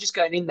 And I'm just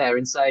going in there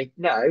and say,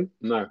 no,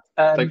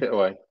 take it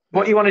away.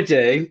 What you want to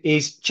do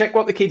is check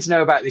what the kids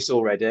know about this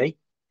already,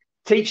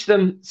 teach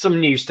them some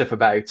new stuff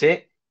about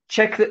it,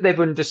 check that they've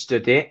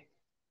understood it,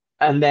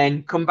 and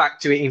then come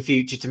back to it in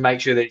future to make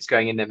sure that it's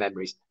going in their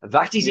memories.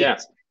 That is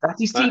it. That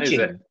is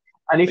teaching. Is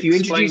and if you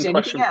introduce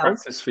anything else,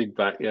 practice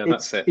feedback. Yeah,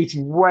 that's it. It's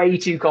way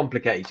too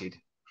complicated.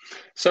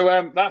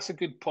 So that's a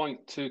good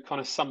point to kind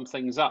of sum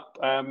things up.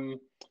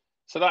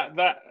 So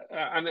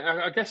and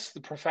I guess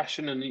the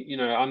profession, and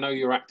I know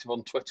you're active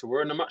on Twitter.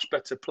 We're in a much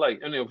better place.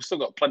 I mean, we've still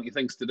got plenty of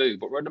things to do,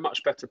 but we're in a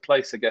much better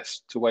place, I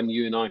guess, to when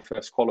you and I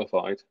first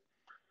qualified.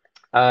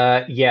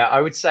 Yeah,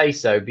 I would say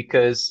so,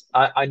 because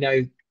I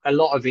know a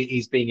lot of it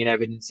is being an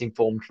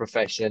evidence-informed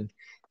profession.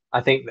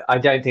 I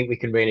don't think we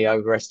can really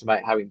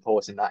overestimate how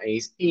important that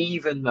is,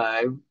 even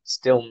though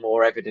still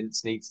more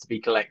evidence needs to be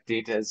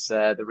collected, as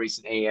the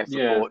recent EEF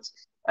report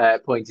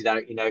pointed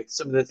out.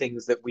 Some of the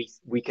things that we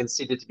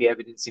consider to be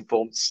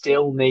evidence-informed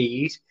still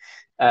need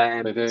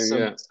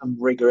some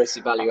rigorous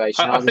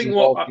evaluation. I think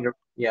involved in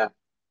yeah.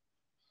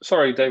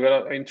 Sorry, David,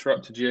 I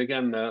interrupted you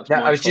again there. That's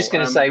No, my I was fault. just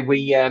going to say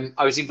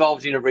I was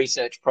involved in a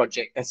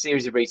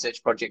series of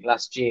research projects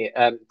last year,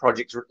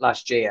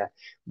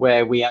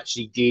 where we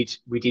did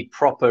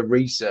proper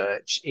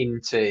research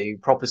into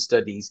proper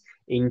studies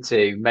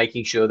into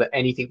making sure that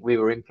anything we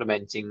were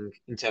implementing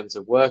in terms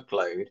of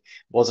workload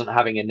wasn't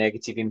having a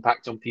negative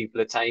impact on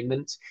pupil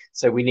attainment.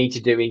 So we need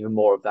to do even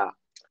more of that.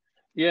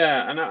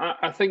 Yeah, and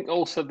I think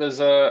also there's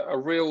a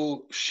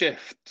real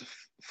shift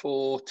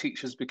for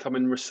teachers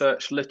becoming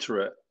research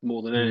literate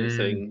more than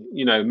anything,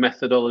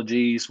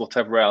 methodologies,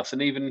 whatever else.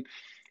 And even,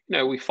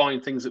 we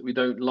find things that we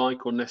don't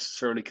like or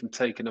necessarily can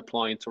take and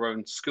apply into our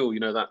own school,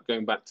 that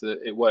going back to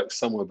it works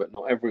somewhere, but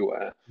not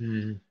everywhere.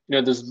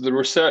 There's the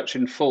research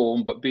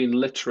informed, but being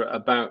literate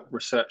about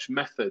research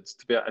methods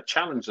to be able to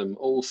challenge them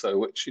also,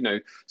 which,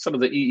 some of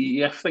the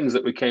EEF things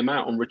that we came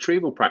out on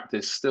retrieval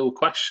practice still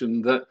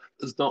question that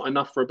there's not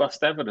enough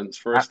robust evidence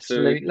for us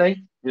to,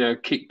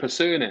 keep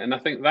pursuing it. And I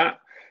think that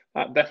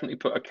definitely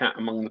put a cat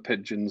among the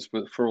pigeons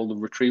for all the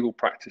retrieval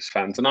practice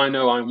fans. And I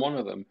know I'm one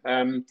of them.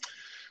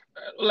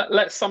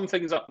 Let's sum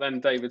things up then,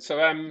 David. So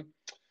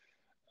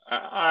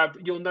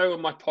you'll know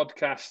on my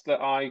podcast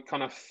that I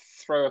kind of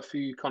throw a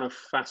few kind of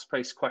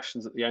fast-paced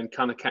questions at the end,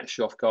 kind of catch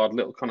you off guard,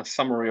 little kind of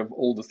summary of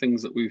all the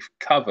things that we've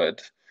covered.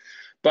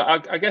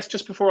 But I guess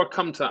just before I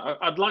come to that,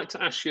 I'd like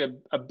to ask you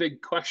a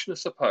big question, I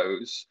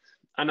suppose.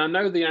 And I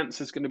know the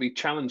answer is going to be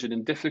challenging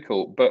and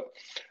difficult, but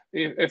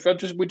if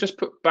we just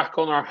put back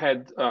on our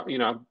head,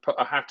 put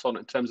a hat on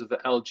in terms of the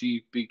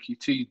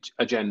LGBTQ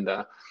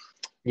agenda.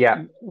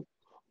 Yeah.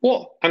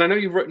 And I know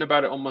you've written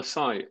about it on my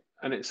site,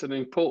 and it's an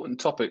important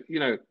topic,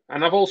 and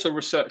I've also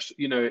researched,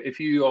 if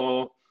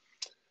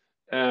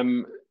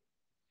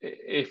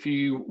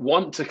you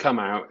want to come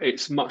out,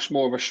 it's much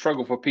more of a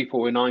struggle for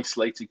people in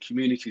isolated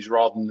communities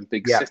rather than the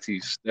big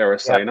cities, dare I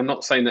say. And I'm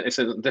not saying that it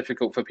isn't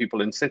difficult for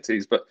people in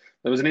cities, but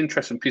there was an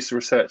interesting piece of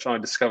research I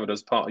discovered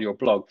as part of your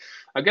blog.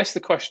 I guess the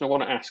question I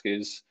want to ask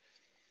is,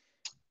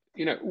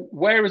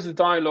 where is the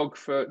dialogue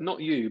for,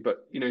 not you,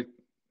 but,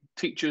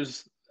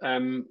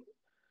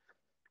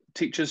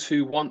 teachers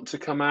who want to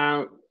come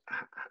out,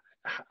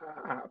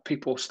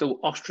 people still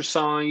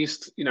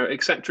ostracized,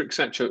 et cetera, et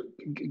cetera.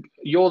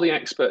 You're the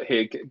expert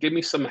here. Give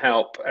me some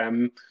help.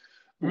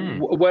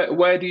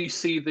 Where do you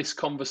see this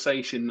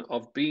conversation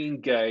of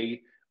being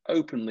gay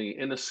openly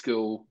in a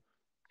school?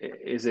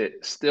 Is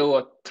it still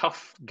a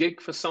tough gig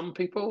for some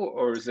people,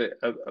 or is it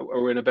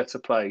are we in a better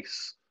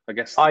place? I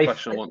guess the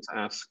question I want to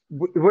ask.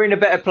 We're in a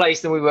better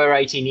place than we were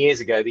 18 years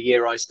ago, the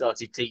year I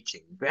started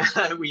teaching,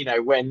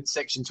 when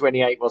Section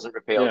 28 wasn't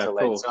repealed till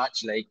then. So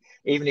actually,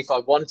 even if I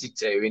wanted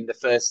to, in the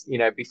first,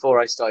 before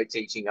I started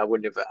teaching, I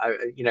wouldn't have,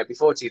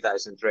 before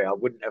 2003, I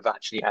wouldn't have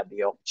actually had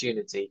the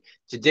opportunity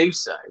to do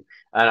so.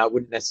 And I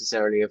wouldn't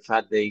necessarily have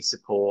had the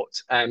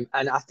support. And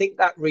I think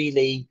that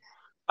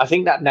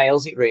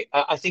nails it.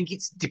 I think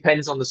it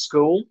depends on the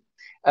school.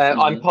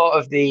 I'm part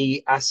of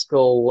the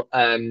ASCL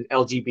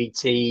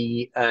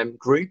LGBT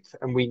group,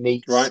 and we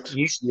meet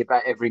usually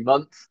about every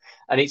month.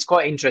 And it's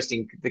quite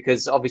interesting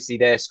because obviously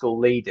they're school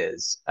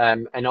leaders,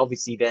 and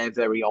obviously they're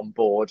very on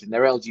board, and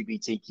they're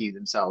LGBTQ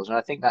themselves. And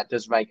I think that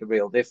does make a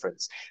real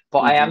difference. But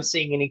I am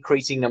seeing an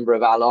increasing number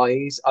of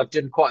allies. I've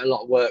done quite a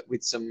lot of work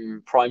with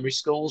some primary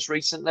schools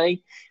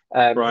recently,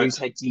 whose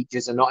head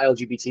teachers are not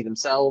LGBT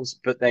themselves,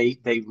 but they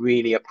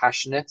really are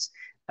passionate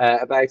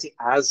about it.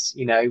 As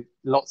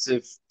lots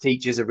of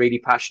teachers are really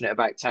passionate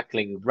about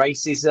tackling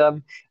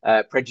racism,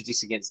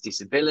 prejudice against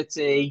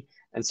disability,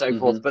 and so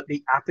forth. But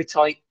the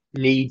appetite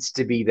needs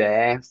to be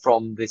there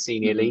from the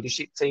senior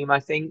leadership team,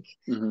 I think.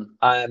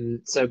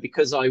 So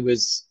because I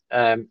was,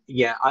 I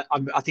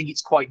think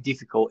it's quite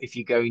difficult if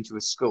you go into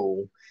a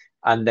school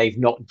and they've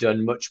not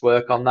done much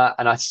work on that.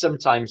 And I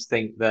sometimes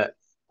think that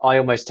I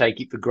almost take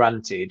it for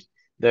granted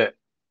that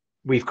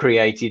we've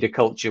created a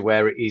culture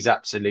where it is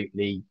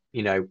absolutely,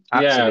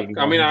 absolutely.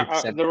 Yeah, I mean,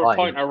 the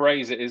point I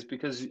raise it is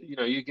because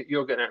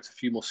you're getting out to a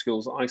few more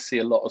schools. I see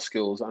a lot of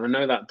schools, and I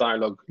know that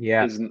dialogue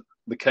isn't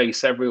the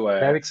case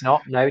everywhere. No, it's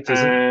not. No, it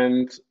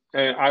isn't.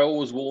 And I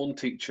always warn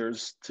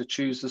teachers to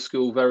choose the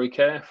school very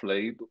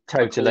carefully,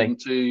 according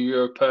to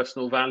your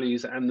personal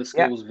values and the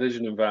school's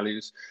vision and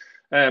values.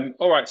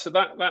 All right, so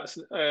that's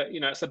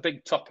it's a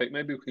big topic.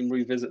 Maybe we can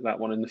revisit that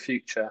one in the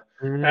future.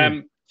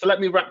 So let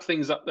me wrap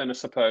things up then, I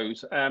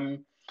suppose.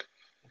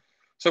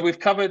 So we've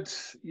covered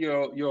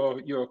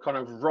your kind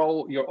of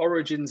role, your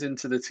origins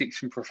into the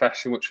teaching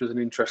profession, which was an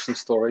interesting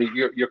story.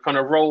 Your kind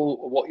of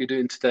role, what you're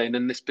doing today, and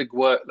then this big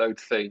workload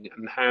thing,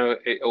 and how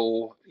it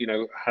all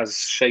has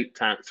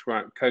shaped out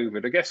throughout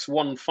COVID. I guess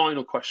one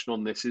final question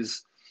on this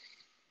is,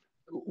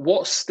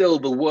 what's still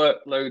the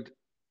workload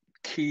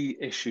key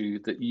issue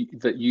that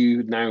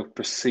you now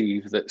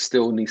perceive that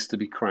still needs to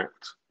be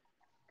cracked?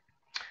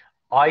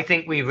 I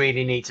think we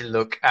really need to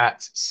look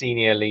at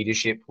senior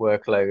leadership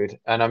workload.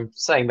 And I'm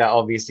saying that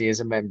obviously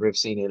as a member of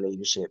senior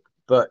leadership.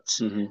 But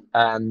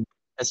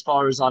as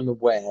far as I'm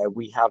aware,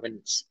 we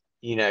haven't,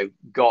 we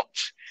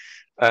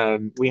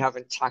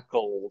haven't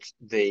tackled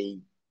the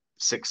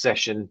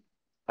succession,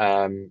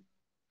 planning.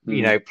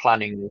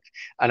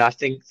 And I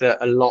think that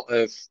a lot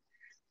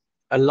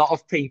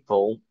of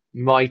people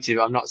might have,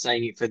 I'm not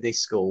saying it for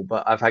this school,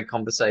 but I've had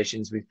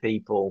conversations with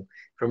people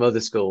from other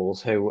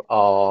schools who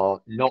are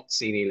not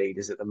senior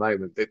leaders at the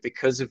moment, but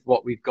because of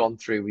what we've gone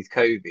through with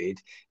COVID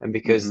and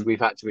because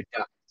we've had to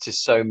adapt to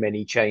so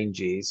many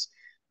changes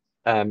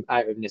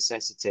out of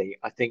necessity,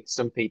 I think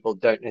some people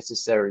don't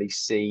necessarily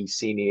see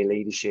senior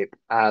leadership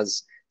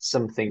as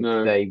something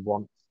they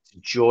want to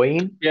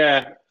join.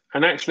 Yeah.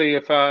 And actually,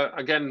 if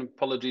again,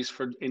 apologies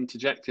for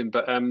interjecting,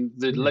 but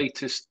the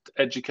latest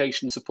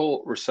education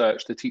support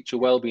research, the Teacher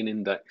Wellbeing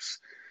Index,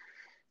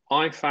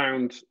 I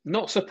found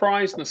not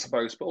surprising, I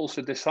suppose, but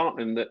also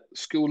disheartening that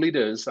school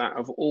leaders, out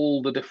of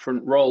all the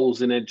different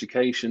roles in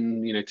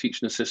education,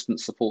 teaching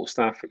assistants, support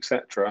staff,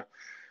 etc.,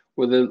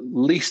 were the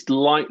least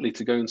likely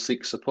to go and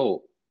seek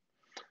support.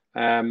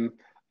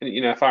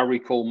 If I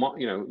recall,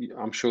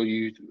 I'm sure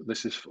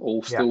this is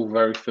all still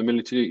very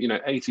familiar to you.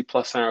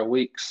 80+ hour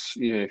weeks.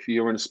 If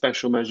you're in a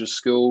special measures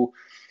school,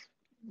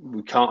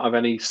 we can't have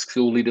any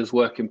school leaders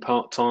working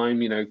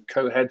part-time.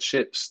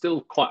 Co-headship's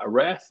still quite a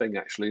rare thing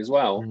actually as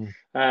well.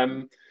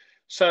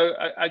 So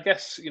I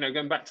guess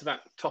going back to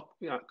that top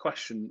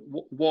question,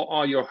 what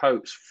are your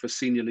hopes for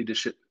senior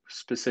leadership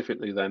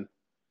specifically then?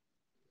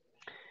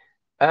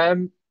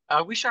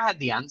 I wish I had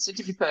the answer,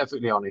 to be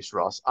perfectly honest,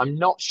 Ross. I'm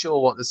not sure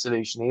what the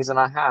solution is, and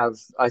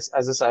as I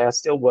say, I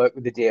still work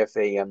with the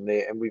DfE,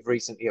 and we've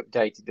recently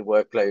updated the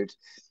workload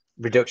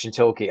reduction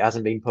toolkit. It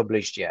hasn't been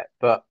published yet,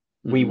 but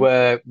we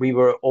were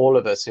all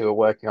of us who were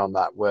working on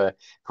that were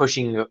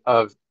pushing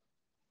of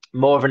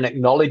more of an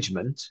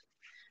acknowledgement.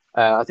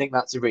 I think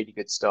that's a really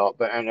good start,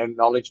 but an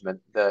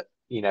acknowledgement that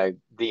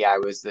the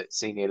hours that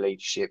senior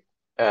leadership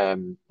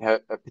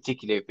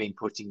particularly have been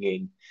putting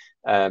in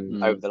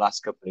over the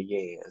last couple of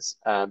years,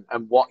 and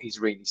what is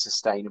really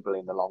sustainable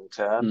in the long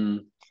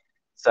term.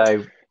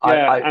 So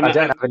I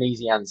don't have an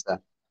easy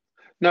answer.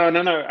 No.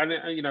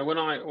 And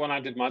when I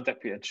did my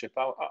deputy headship,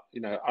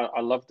 I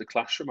loved the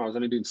classroom. I was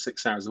only doing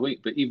 6 hours a week,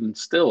 but even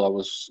still, I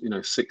was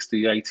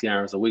 60, 80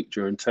 hours a week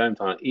during term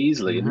time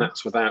easily, and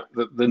that's without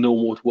the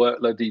normal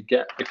workload you'd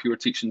get if you were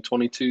teaching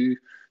 22,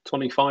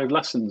 25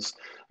 lessons.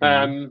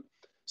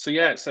 So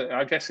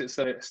I guess it's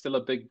still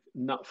a big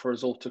nut for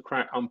us all to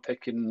crack,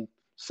 unpicking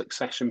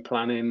succession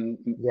planning,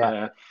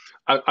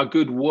 a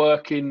good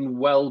working,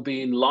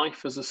 well-being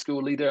life as a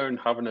school leader, and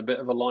having a bit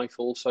of a life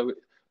also,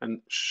 and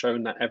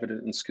showing that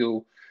evident in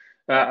school.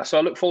 So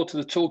I look forward to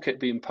the toolkit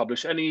being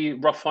published. Any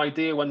rough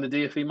idea when the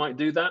DfE might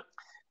do that?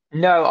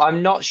 No,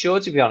 I'm not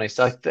sure, to be honest.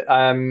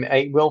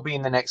 It will be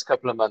in the next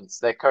couple of months.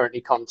 They're currently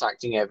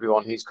contacting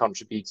everyone who's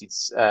contributed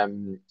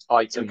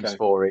items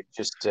for it.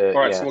 All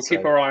right, so we'll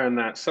keep our eye on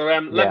that. So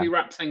let me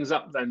wrap things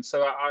up then.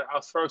 So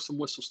I'll throw some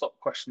whistle-stop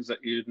questions at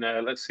you now.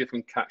 Let's see if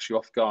we can catch you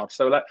off guard.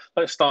 So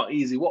let's start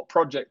easy. What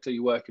project are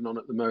you working on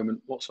at the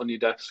moment? What's on your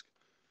desk?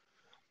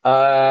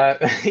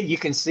 You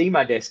can see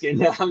my desk. I'm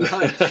not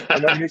going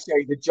to show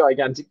you the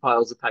gigantic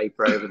piles of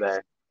paper over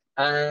there.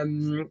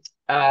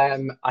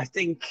 I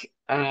think,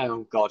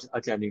 oh God, I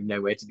don't even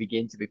know where to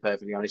begin, to be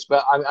perfectly honest.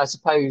 But I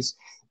suppose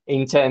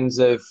in terms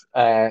of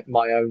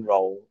my own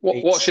role,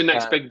 what's your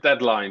next big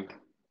deadline?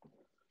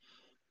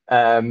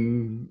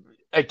 Again,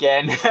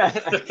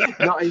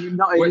 not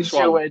even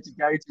sure where to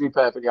go, to be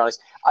perfectly honest.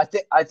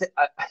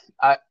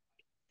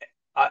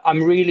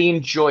 I'm really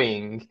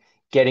enjoying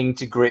getting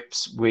to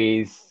grips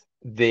with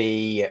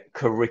the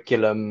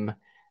curriculum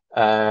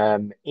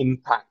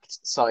impact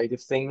side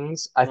of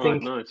things. I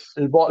think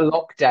what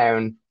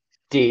lockdown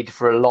did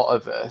for a lot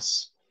of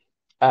us,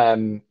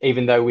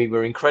 even though we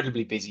were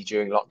incredibly busy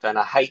during lockdown,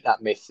 I hate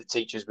that myth that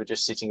teachers were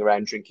just sitting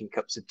around drinking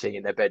cups of tea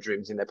in their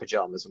bedrooms in their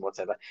pajamas and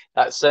whatever.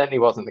 That certainly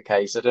wasn't the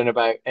case. I don't know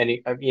about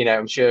any,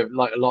 I'm sure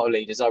like a lot of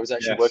leaders, I was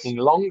actually working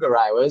longer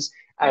hours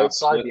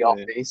outside the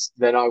office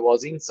than I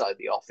was inside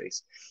the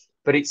office.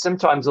 But it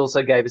sometimes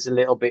also gave us a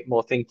little bit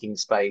more thinking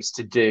space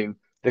to do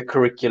the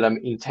curriculum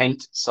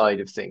intent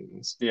side of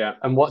things. Yeah.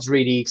 And what's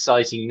really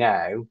exciting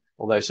now,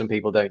 although some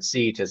people don't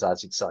see it as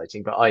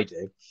exciting, but I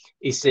do,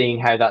 is seeing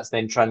how that's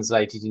then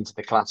translated into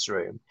the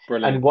classroom.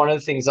 Brilliant. And one of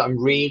the things that I'm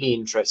really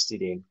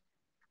interested in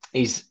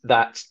is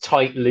that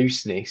tight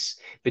looseness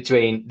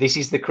between this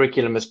is the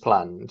curriculum as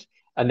planned,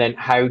 and then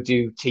how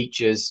do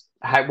teachers,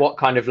 what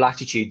kind of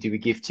latitude do we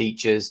give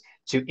teachers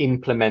to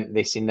implement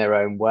this in their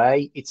own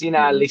way. It's in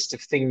our list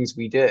of things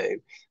we do.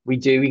 We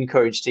do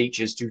encourage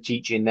teachers to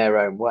teach in their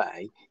own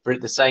way, but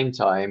at the same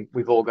time,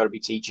 we've all got to be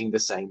teaching the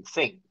same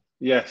thing.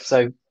 Yes.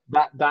 So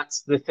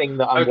that's the thing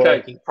that I'm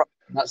working.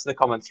 That's the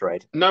common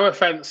thread. No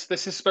offense.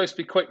 This is supposed to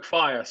be quick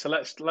fire, so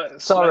let's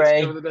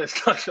Sorry. go with the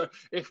discussion.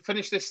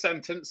 Finish this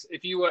sentence.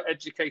 If you were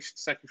Education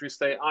Secretary of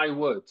State, I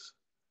would.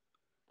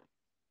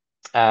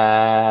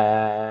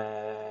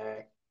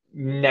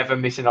 Never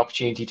miss an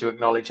opportunity to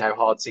acknowledge how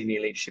hard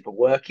senior leadership are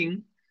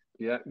working.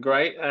 Yeah,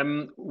 great.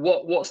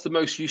 What's the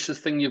most useless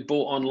thing you've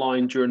bought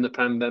online during the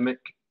pandemic?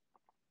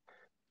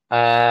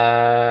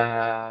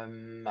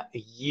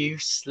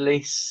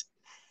 Useless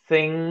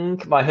thing.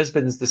 My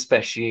husband's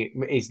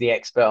is the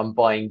expert on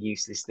buying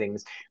useless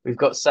things. We've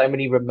got so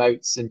many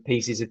remotes and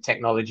pieces of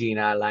technology in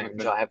our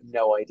lounge. I have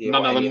no idea.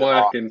 None of them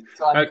working.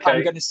 So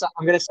I'm going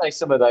to say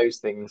some of those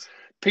things.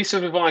 Piece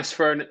of advice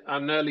for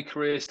an early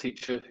careers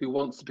teacher who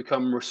wants to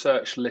become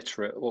research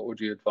literate. What would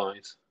you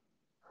advise?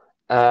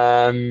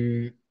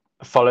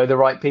 Follow the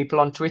right people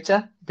on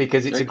Twitter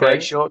because it's a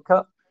great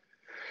shortcut.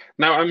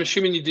 Now, I'm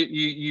assuming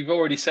you've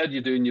already said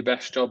you're doing your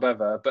best job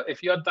ever, but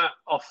if you had that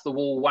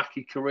off-the-wall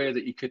wacky career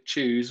that you could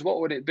choose, what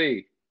would it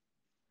be?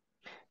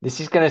 This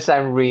is going to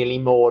sound really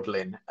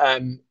maudlin.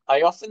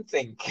 I often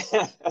think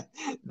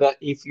that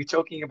if you're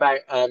talking about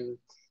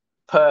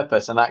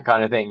purpose and that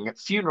kind of thing,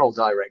 funeral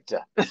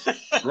director.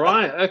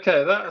 Right.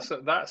 Okay.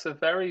 That's a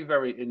very,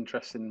 very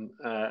interesting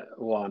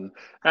one.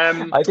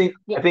 I think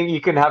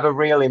you can have a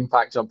real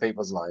impact on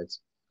people's lives.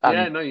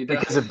 Yeah, no, you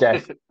because of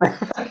death.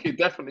 You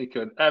definitely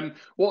could.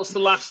 What's the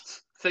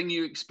last thing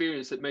you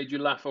experienced that made you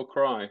laugh or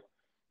cry?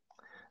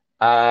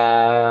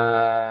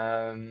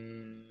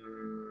 I'm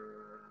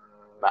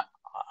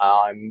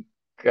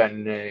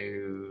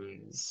gonna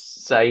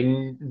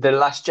say the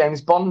last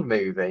James Bond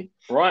movie.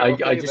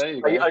 Right.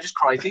 Okay, I just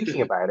cry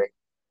thinking about it.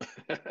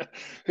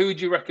 Who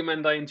would you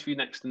recommend I interview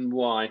next and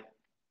why?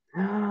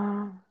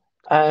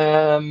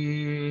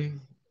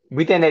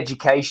 Within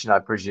education, I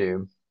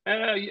presume.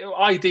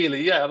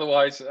 Ideally, yeah.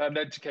 Otherwise, an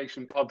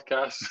education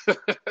podcast.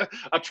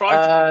 I try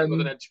to keep it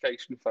with an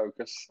education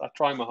focus. I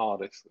try my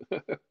hardest.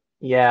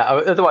 Yeah.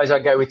 Otherwise, I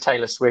go with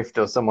Taylor Swift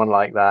or someone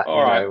like that.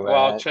 All right. Well,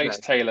 I'll chase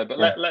Taylor, but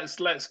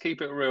let's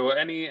keep it real.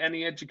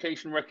 Any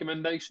education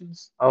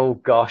recommendations? Oh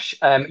gosh.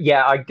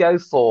 Yeah, I go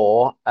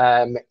for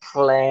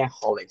Claire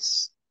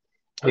Hollis,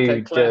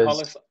 who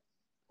does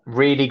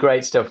really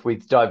great stuff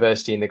with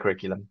diversity in the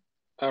curriculum.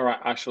 All right.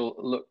 I shall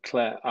look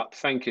Claire up.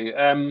 Thank you.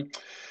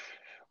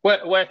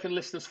 Where can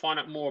listeners find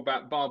out more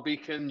about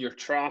Barbican, your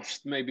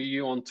trust, maybe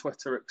you on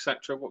Twitter,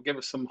 etc.? Give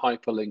us some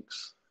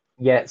hyperlinks.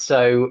 Yeah,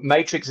 so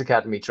Matrix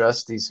Academy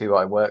Trust is who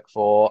I work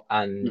for,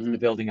 and the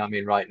building I'm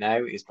in right now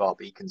is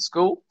Barbican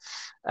School.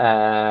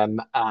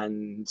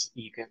 And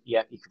you can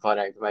find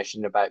out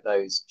information about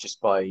those just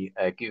by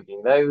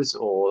Googling those,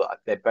 or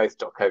they're both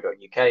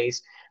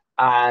 .co.uk's.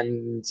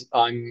 And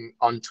I'm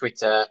on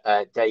Twitter,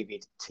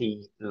 David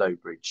T.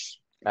 Lowbridge.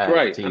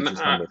 Great. T is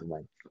just my middle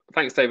name.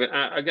 Thanks, David.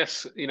 I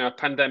guess, a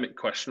pandemic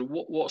question.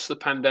 What's the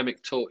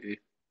pandemic taught you?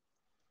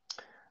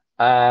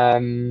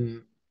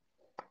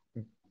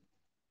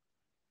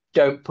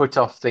 Don't put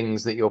off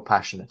things that you're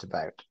passionate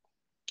about.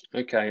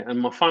 Okay. And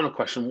my final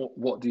question,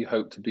 what do you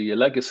hope to be your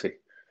legacy?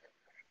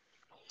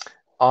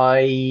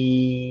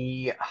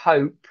 I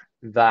hope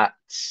that,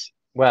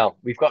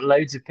 we've got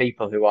loads of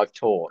people who I've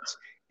taught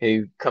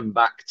who come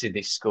back to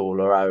this school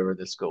or our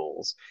other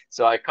schools.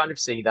 So I kind of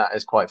see that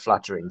as quite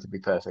flattering, to be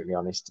perfectly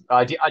honest.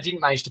 I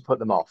didn't manage to put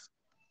them off.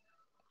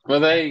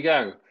 Well, there you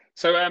go.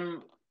 So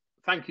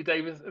thank you,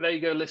 David. There you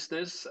go,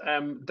 listeners.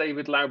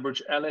 David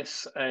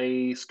Lowbridge-Ellis,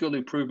 a school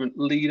improvement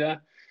leader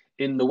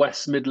in the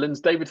West Midlands.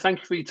 David,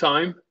 thank you for your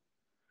time.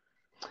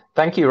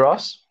 Thank you,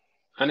 Ross.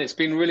 And it's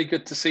been really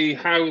good to see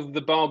how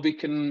the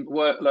Barbican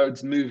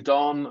workloads moved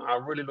on. I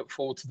really look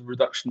forward to the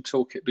reduction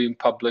toolkit being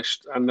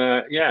published. And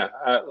I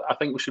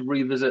think we should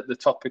revisit the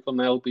topic on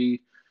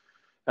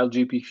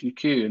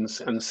LGBTQ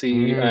and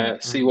see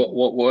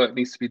what work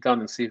needs to be done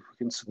and see if we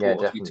can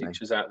support a few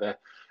teachers out there.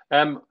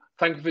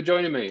 Thank you for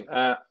joining me.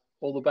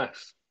 All the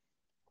best.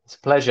 It's a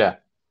pleasure.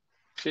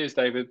 Cheers,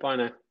 David. Bye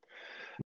now.